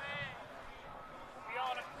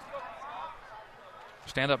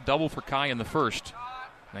 Stand-up double for Kai in the first,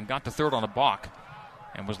 then got to third on a balk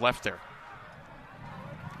and was left there.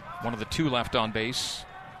 One of the 2 left on base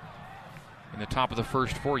in the top of the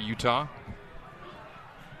first for Utah.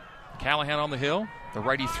 Callahan on the hill, the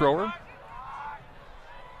righty thrower,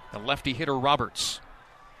 the lefty hitter Roberts.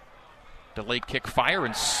 Delayed kick fire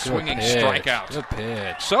and swinging strikeout. Good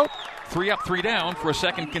pitch. So 3 up, 3 down for a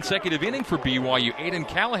second consecutive inning for BYU. Aiden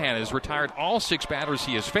Callahan has retired all 6 batters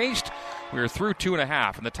he has faced. We are through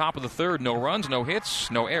 2.5. In the top of the third, no runs, no hits,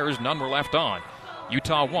 no errors, none were left on.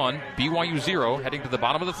 Utah 1, BYU 0, heading to the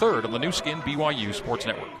bottom of the third on the new skin BYU Sports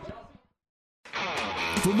Network.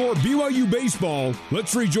 For more BYU baseball,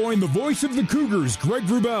 let's rejoin the voice of the Cougars, Greg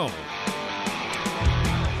Wrubell.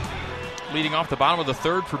 Leading off the bottom of the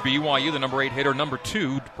third for BYU, the number 8 hitter, number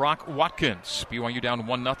 2, Brock Watkins. BYU down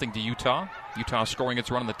 1-0 to Utah. Utah scoring its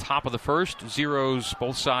run in the top of the first. Zeros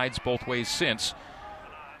both sides, both ways since.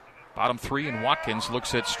 Bottom 3, and Watkins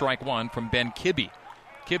looks at strike 1 from Ben Kibbe.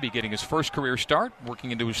 Kibbe getting his first career start,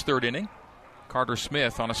 working into his third inning. Carter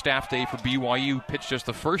Smith on a staff day for BYU pitched just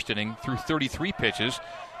the first inning through 33 pitches.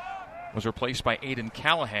 Was replaced by Aiden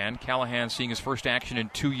Callahan. Callahan seeing his first action in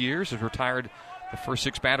 2 years, has retired the first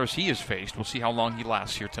 6 batters he has faced. We'll see how long he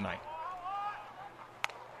lasts here tonight.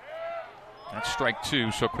 That's strike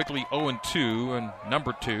 2. So quickly 0-2, and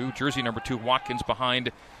number 2, jersey number 2, Watkins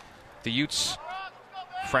behind the Utes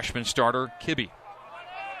freshman starter Kibbe.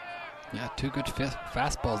 Yeah, 2 good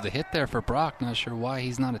fastballs to hit there for Brock. Not sure why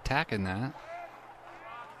he's not attacking that.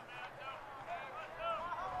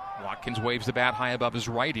 Watkins waves the bat high above his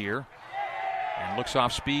right ear and looks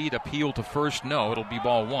off speed. Appeal to first. No, it'll be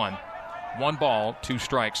ball one. 1 ball, 2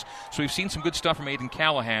 strikes. So we've seen some good stuff from Aiden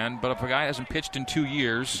Callahan, but if a guy hasn't pitched in 2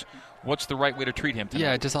 years, what's the right way to treat him tonight?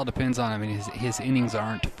 Yeah, it just all depends on, I mean, his innings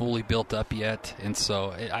aren't fully built up yet, and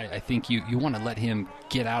so I think you want to let him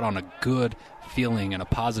get out on a good feeling and a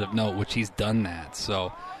positive note, which he's done that.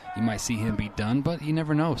 So you might see him be done, but you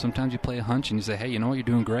never know. Sometimes you play a hunch and you say, hey, you know what, you're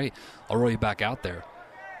doing great. I'll roll you back out there.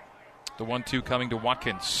 The 1-2 coming to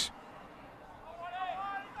Watkins.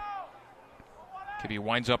 Kibbe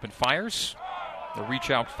winds up and fires. The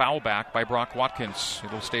reach-out foul back by Brock Watkins.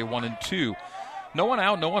 It'll stay 1-2. No one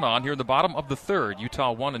out, no one on here in the bottom of the third.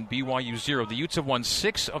 Utah 1 and BYU 0. The Utes have won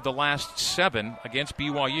 6 of the last 7 against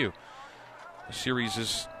BYU. The series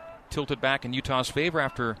is tilted back in Utah's favor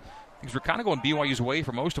after things were kind of going BYU's way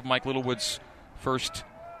for most of Mike Littlewood's first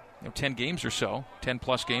 10 games or so,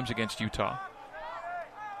 10-plus games against Utah.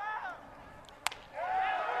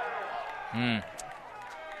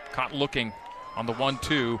 Caught looking on the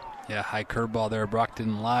 1-2. Yeah, high curveball there. Brock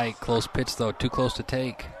didn't like. Close pitch, though. Too close to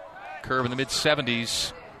take. Curve in the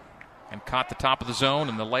mid-70s and caught the top of the zone,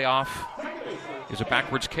 and the layoff is a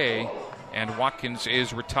backwards K, and Watkins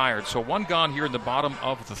is retired. So 1 gone here in the bottom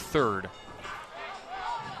of the third.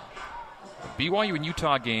 BYU and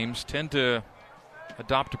Utah games tend to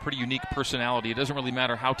adopt a pretty unique personality. It doesn't really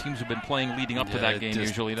matter how teams have been playing leading up to that game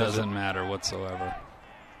usually, does it? Doesn't matter whatsoever.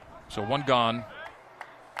 So 1 gone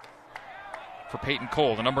for Peyton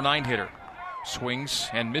Cole, the number 9 hitter. Swings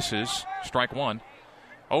and misses. Strike 1.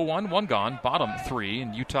 0-1, 1 gone, bottom 3,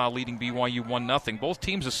 and Utah leading BYU 1-0. Both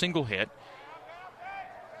teams a single hit.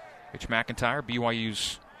 Mitch McIntyre,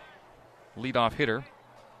 BYU's leadoff hitter,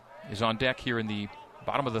 is on deck here in the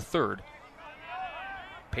bottom of the third.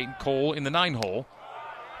 Peyton Cole in the 9-hole.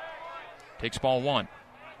 Takes ball 1.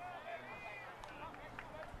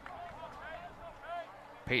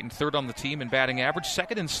 Peyton third on the team in batting average,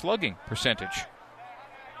 second in slugging percentage.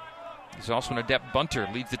 He's also an adept bunter,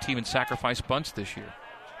 leads the team in sacrifice bunts this year.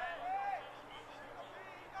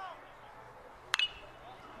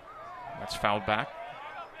 That's fouled back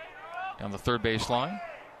down the third base line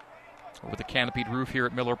over the canopied roof here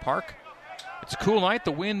at Miller Park. It's a cool night.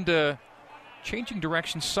 The wind changing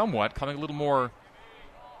direction somewhat, coming a little more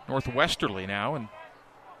northwesterly now, and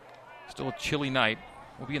still a chilly night.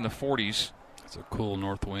 We'll be in the 40s. It's a cool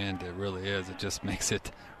north wind. It really is. It just makes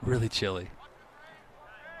it really chilly.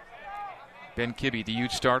 Ben Kibbe, the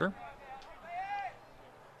Ute starter,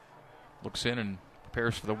 looks in and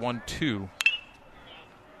prepares for the 1-2.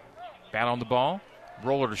 Bat on the ball,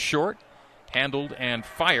 roller to short, handled and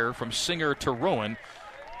fire from Singer to Rowan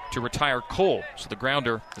to retire Cole. So the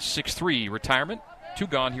grounder, the 6-3 retirement. 2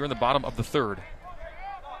 gone here in the bottom of the third.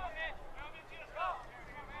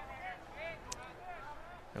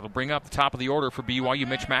 It'll bring up the top of the order for BYU.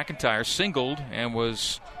 Mitch McIntyre singled and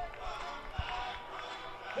was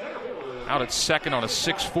out at second on a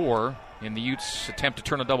 6-4 in the Utes' attempt to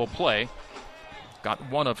turn a double play. Got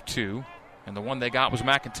 1 of 2, and the one they got was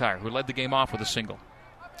McIntyre, who led the game off with a single.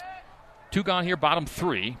 2 gone here, bottom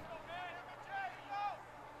 3.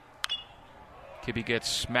 Kibbe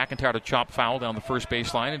gets McIntyre to chop foul down the first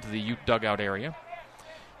baseline into the Ute dugout area.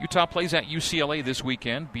 Utah plays at UCLA this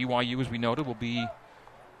weekend. BYU, as we noted, will be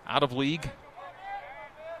out of league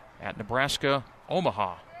at Nebraska,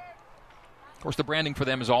 Omaha. Of course, the branding for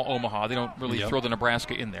them is all Omaha. They don't really throw the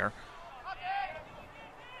Nebraska in there.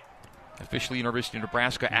 Officially, University of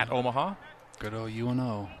Nebraska at Omaha. Good old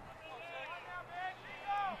UNO.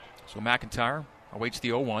 So McIntyre awaits the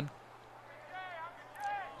 0-1.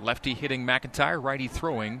 Lefty hitting McIntyre, righty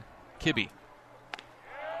throwing Kibbe.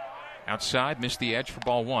 Outside, missed the edge for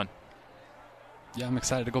ball 1. Yeah, I'm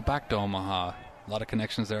excited to go back to Omaha. A lot of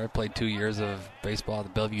connections there. I played 2 years of baseball at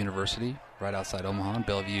the Bellevue University, right outside Omaha, in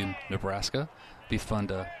Bellevue, Nebraska. Be fun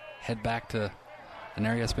to head back to an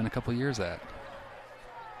area I spent a couple years at.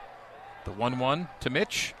 The 1-1 to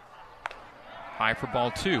Mitch. High for ball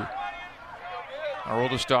 2. Our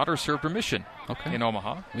oldest daughter served her mission in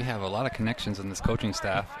Omaha. We have a lot of connections in this coaching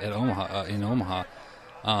staff at Omaha.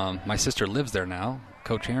 My sister lives there now.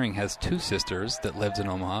 Coach Herring has 2 sisters that lives in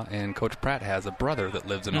Omaha, and Coach Pratt has a brother that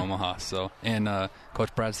lives in Omaha. So, and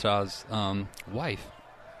Coach Bradshaw's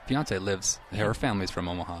fiance lives. Her family's from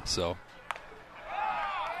Omaha. So,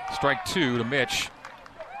 strike 2 to Mitch,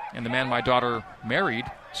 and the man my daughter married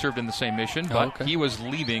served in the same mission, but he was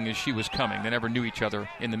leaving as she was coming. They never knew each other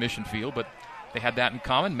in the mission field, but they had that in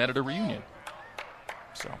common. Met at a reunion.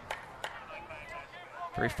 So,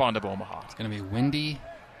 very fond of Omaha. It's going to be windy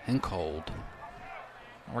and cold.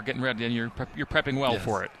 We're getting ready, and you're prepping well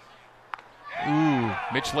for it. Ooh,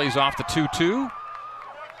 Mitch lays off the 2-2.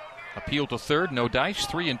 Appeal to third, no dice,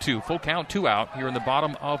 3-2. Full count, 2 out here in the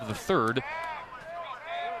bottom of the third.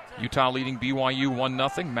 Utah leading BYU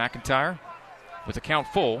 1-0. McIntyre with the count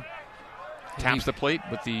full. Taps the plate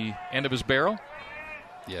with the end of his barrel.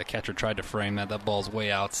 Yeah, catcher tried to frame that. That ball's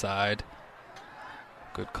way outside.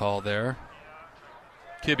 Good call there.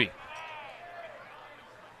 Kibbe.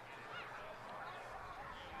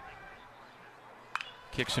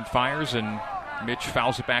 Kicks and fires, and Mitch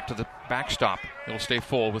fouls it back to the backstop. It'll stay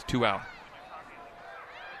full with 2 out.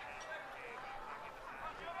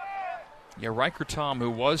 Yeah, Riker Tom,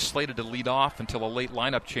 who was slated to lead off until a late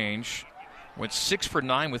lineup change, went 6 for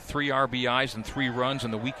 9 with 3 RBIs and 3 runs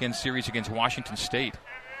in the weekend series against Washington State.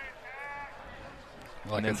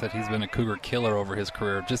 Like I said, he's been a Cougar killer over his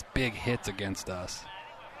career. Just big hits against us.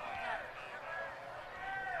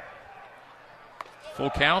 Full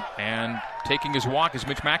count, and taking his walk is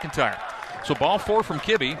Mitch McIntyre. So ball 4 from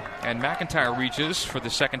Kibbe, and McIntyre reaches for the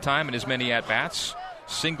second time in his many at-bats.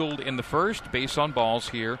 Singled in the first, base on balls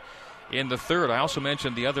here in the third. I also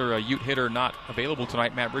mentioned the other Ute hitter not available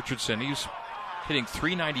tonight, Matt Richardson. He's hitting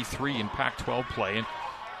 .393 in Pac-12 play, and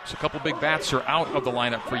so a couple big bats are out of the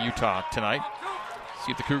lineup for Utah tonight.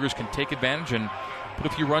 See if the Cougars can take advantage and put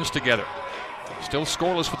a few runs together. Still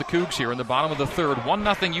scoreless for the Cougs here in the bottom of the third.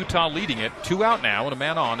 1-0 Utah leading it. 2 out now, and a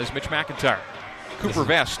man on is Mitch McIntyre. Cooper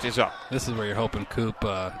Vest is up. This is where you're hoping Coop,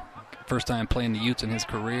 first time playing the Utes in his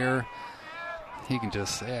career, he can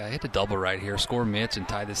just hit a double right here, score Mitch, and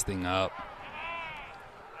tie this thing up.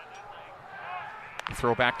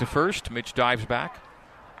 Throw back to first. Mitch dives back.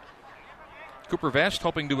 Cooper Vest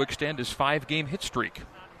hoping to extend his 5-game hit streak.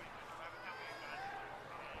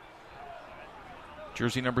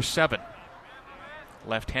 Jersey number 7.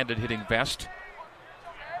 Left-handed hitting Vest.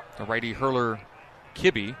 The righty hurler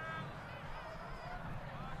Kibbe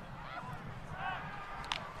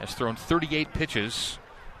has thrown 38 pitches,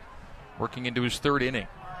 working into his third inning.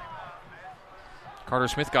 Carter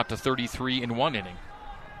Smith got to 33 in 1 inning,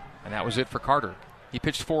 and that was it for Carter. He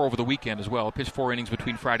pitched 4 over the weekend as well. Pitched 4 innings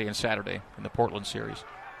between Friday and Saturday in the Portland series.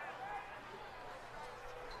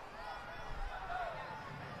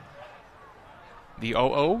 The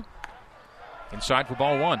 0-0. Inside for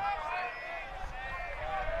ball 1.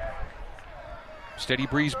 Steady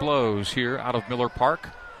breeze blows here out of Miller Park.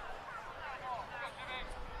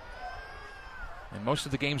 And most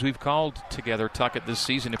of the games we've called together, Tuckett, this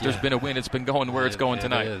season, if there's been a win, it's been going where it's going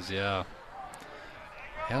tonight. It is, yeah.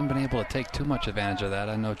 Haven't been able to take too much advantage of that.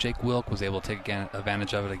 I know Jake Wilk was able to take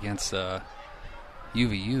advantage of it against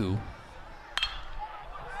UVU.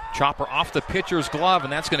 Chopper off the pitcher's glove,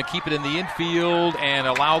 and that's going to keep it in the infield and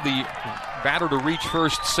allow the batter to reach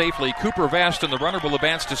first safely. Cooper Vest, and the runner will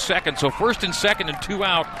advance to second. So first and second and 2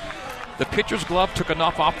 out. The pitcher's glove took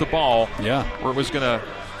enough off the ball where it was going to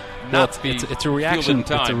it's a reaction.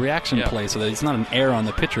 It's a reaction play, so that it's not an error on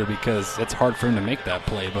the pitcher because it's hard for him to make that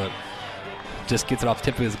play, but just gets it off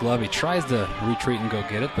the tip of his glove. He tries to retreat and go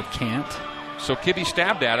get it, but can't. So Kibbe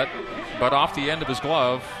stabbed at it, but off the end of his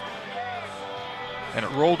glove. And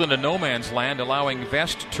it rolled into no man's land, allowing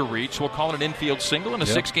Vest to reach. We'll call it an infield single and a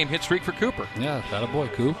 6-game hit streak for Cooper. Yeah,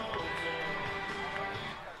 attaboy, Coop.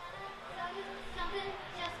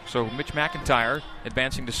 So Mitch McIntyre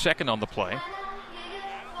advancing to second on the play.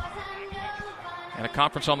 And a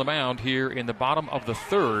conference on the mound here in the bottom of the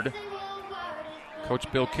third. Coach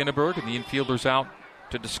Bill Kinneberg and the infielders out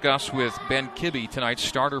to discuss with Ben Kibbe, tonight's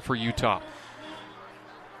starter for Utah.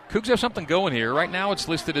 Cougs have something going here. Right now it's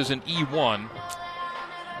listed as an E1.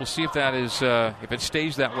 We'll see if that is if it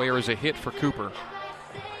stays that way or is a hit for Cooper.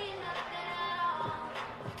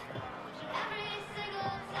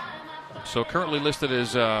 So currently listed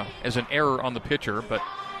as an error on the pitcher, but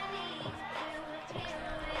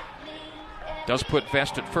does put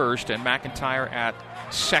Vest at first and McIntyre at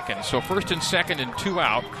second. So first and second and 2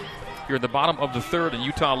 out here at the bottom of the third, and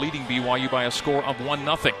Utah leading BYU by a score of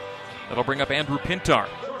 1-0. That'll bring up Andrew Pintar.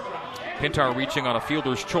 Pintar reaching on a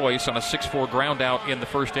fielder's choice on a 6-4 ground out in the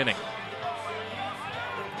first inning.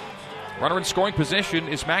 Runner in scoring position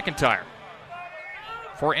is McIntyre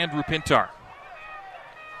for Andrew Pintar.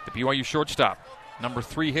 The BYU shortstop, number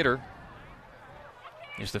 3 hitter,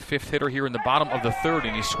 is the 5th hitter here in the bottom of the third,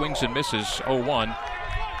 and he swings and misses 0-1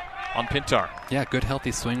 on Pintar. Yeah, good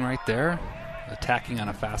healthy swing right there, attacking on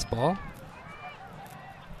a fastball.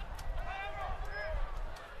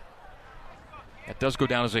 That does go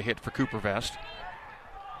down as a hit for Cooper Vest.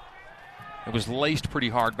 It was laced pretty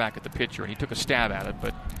hard back at the pitcher, and he took a stab at it,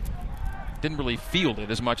 but didn't really field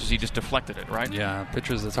it as much as he just deflected it, right? Yeah,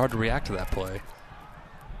 pitchers, it's hard to react to that play.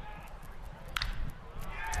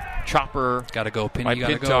 Chopper got to go, by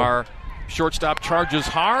Pintar. Shortstop charges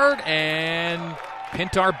hard, and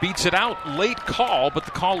Pintar beats it out. Late call, but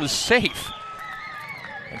the call is safe.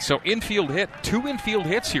 And so infield hit, 2 infield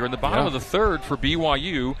hits here in the bottom of the third for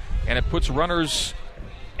BYU, and it puts runners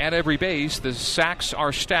at every base. The sacks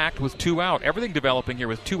are stacked with 2 out. Everything developing here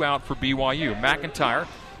with 2 out for BYU. McIntyre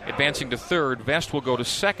advancing to third. Vest will go to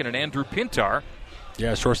second, and Andrew Pintar.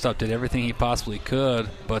 Yeah, shortstop did everything he possibly could,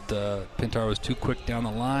 but Pintar was too quick down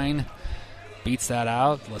the line. Beats that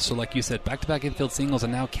out. So like you said, back-to-back infield singles,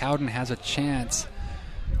 and now Cowden has a chance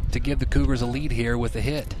to give the Cougars a lead here with a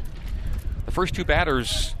hit. The first 2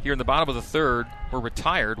 batters here in the bottom of the third were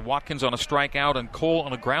retired. Watkins on a strikeout and Cole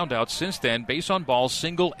on a ground out. Since then, base on ball,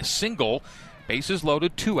 single, bases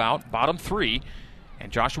loaded, 2 out, bottom 3,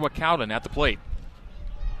 and Joshua Cowden at the plate.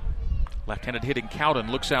 Left-handed hitting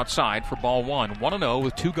Cowden looks outside for ball 1. 1-0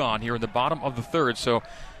 with 2 gone here in the bottom of the third. So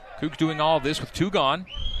Cougs doing all of this with 2 gone,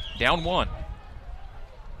 down 1.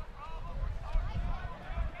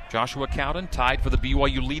 Joshua Cowden tied for the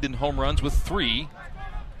BYU lead in home runs with 3.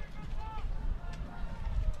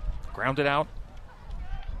 Grounded out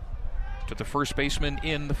to the first baseman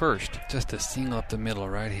in the first. Just a single up the middle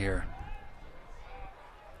right here.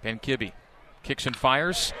 Ben Kibbe kicks and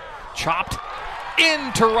fires. Chopped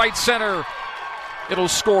into right center. It'll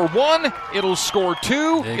score 1. It'll score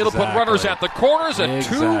 2. Exactly. It'll put runners at the corners. A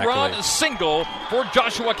 2-run single for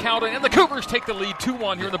Joshua Cowden. And the Cougars take the lead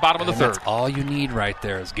 2-1 here in the bottom of the third. That's all you need right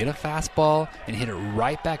there is get a fastball and hit it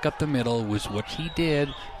right back up the middle, which what he did,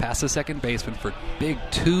 past the second baseman for big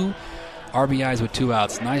 2 RBIs with 2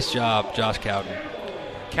 outs. Nice job, Josh Cowden.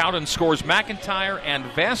 Cowden scores McIntyre and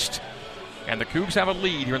Vest. And the Cougs have a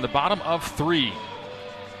lead here in the bottom of 3.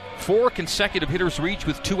 4 consecutive hitters reach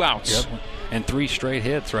with 2 outs. Yep. And 3 straight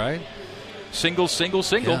hits, right? Single.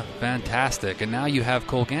 Yeah, fantastic. And now you have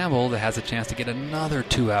Cole Gamble that has a chance to get another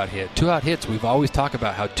 2-out hit. 2-out hits, we've always talked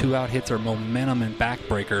about how 2-out hits are momentum and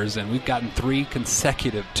backbreakers, and we've gotten 3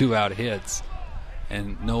 consecutive 2-out hits.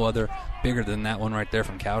 And no other bigger than that one right there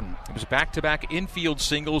from Cowden. It was back-to-back infield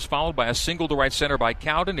singles followed by a single to right center by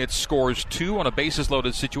Cowden. It scores 2 on a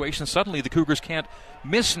bases-loaded situation. Suddenly the Cougars can't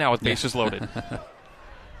miss now with bases loaded.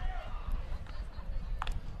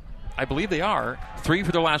 I believe they are. 3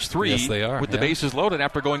 for the last 3. Yes, they are. With the bases loaded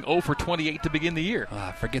after going 0 for 28 to begin the year.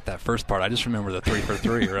 Forget that first part. I just remember the 3 for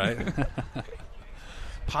 3, right?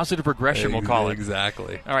 Positive regression, we'll call it.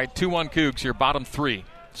 Exactly. All right, 2-1 Cougs here, bottom 3.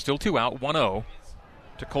 Still 2 out, 1-0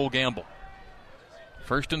 to Cole Gamble.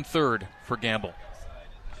 First and third for Gamble.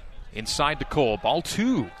 Inside to Cole. Ball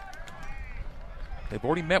 2. They've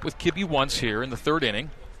already met with Kibbe once here in the third inning.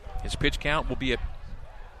 His pitch count will be at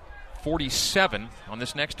 47 on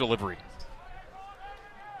this next delivery.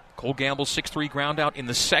 Cole Gamble, 6-3 ground out in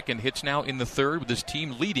the second. Hits now in the third with his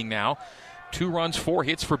team leading now. 2 runs, 4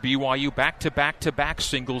 hits for BYU. Back-to-back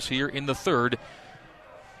singles here in the third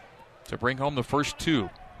to bring home the first 2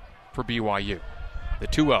 for BYU. The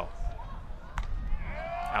 2-0.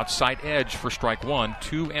 Outside edge for strike 1.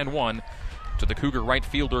 2-1 to the Cougar right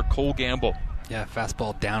fielder, Cole Gamble. Yeah,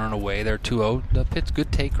 fastball down and away there, 2-0. The pitch,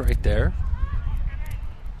 good take right there.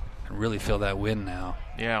 Really feel that wind now.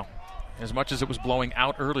 Yeah. As much as it was blowing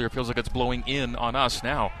out earlier, it feels like it's blowing in on us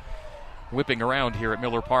now. Whipping around here at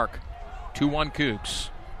Miller Park. 2-1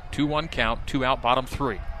 Cougs. 2-1 count, 2 out, bottom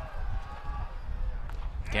 3.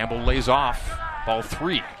 Gamble lays off. Ball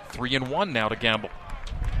 3. 3-1 now to Gamble.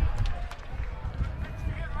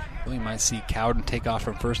 We might see Cowden take off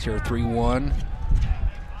from first here, 3-1.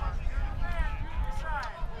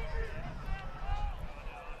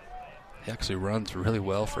 He actually runs really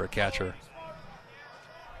well for a catcher.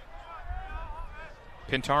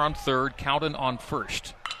 Pintar on third, Cowden on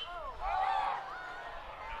first.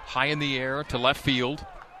 High in the air to left field.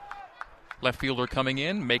 Left fielder coming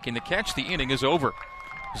in, making the catch. The inning is over.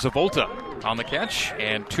 Zavolta on the catch,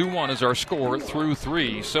 and 2-1 is our score through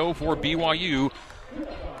 3. So for BYU,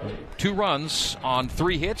 2 runs on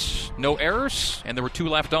 3 hits, no errors, and there were 2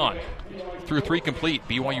 left on. Through 3 complete.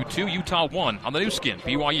 BYU 2, Utah 1 on the new skin,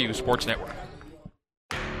 BYU Sports Network.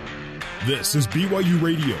 This is BYU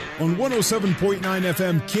Radio on 107.9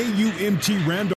 FM KUMT Randolph.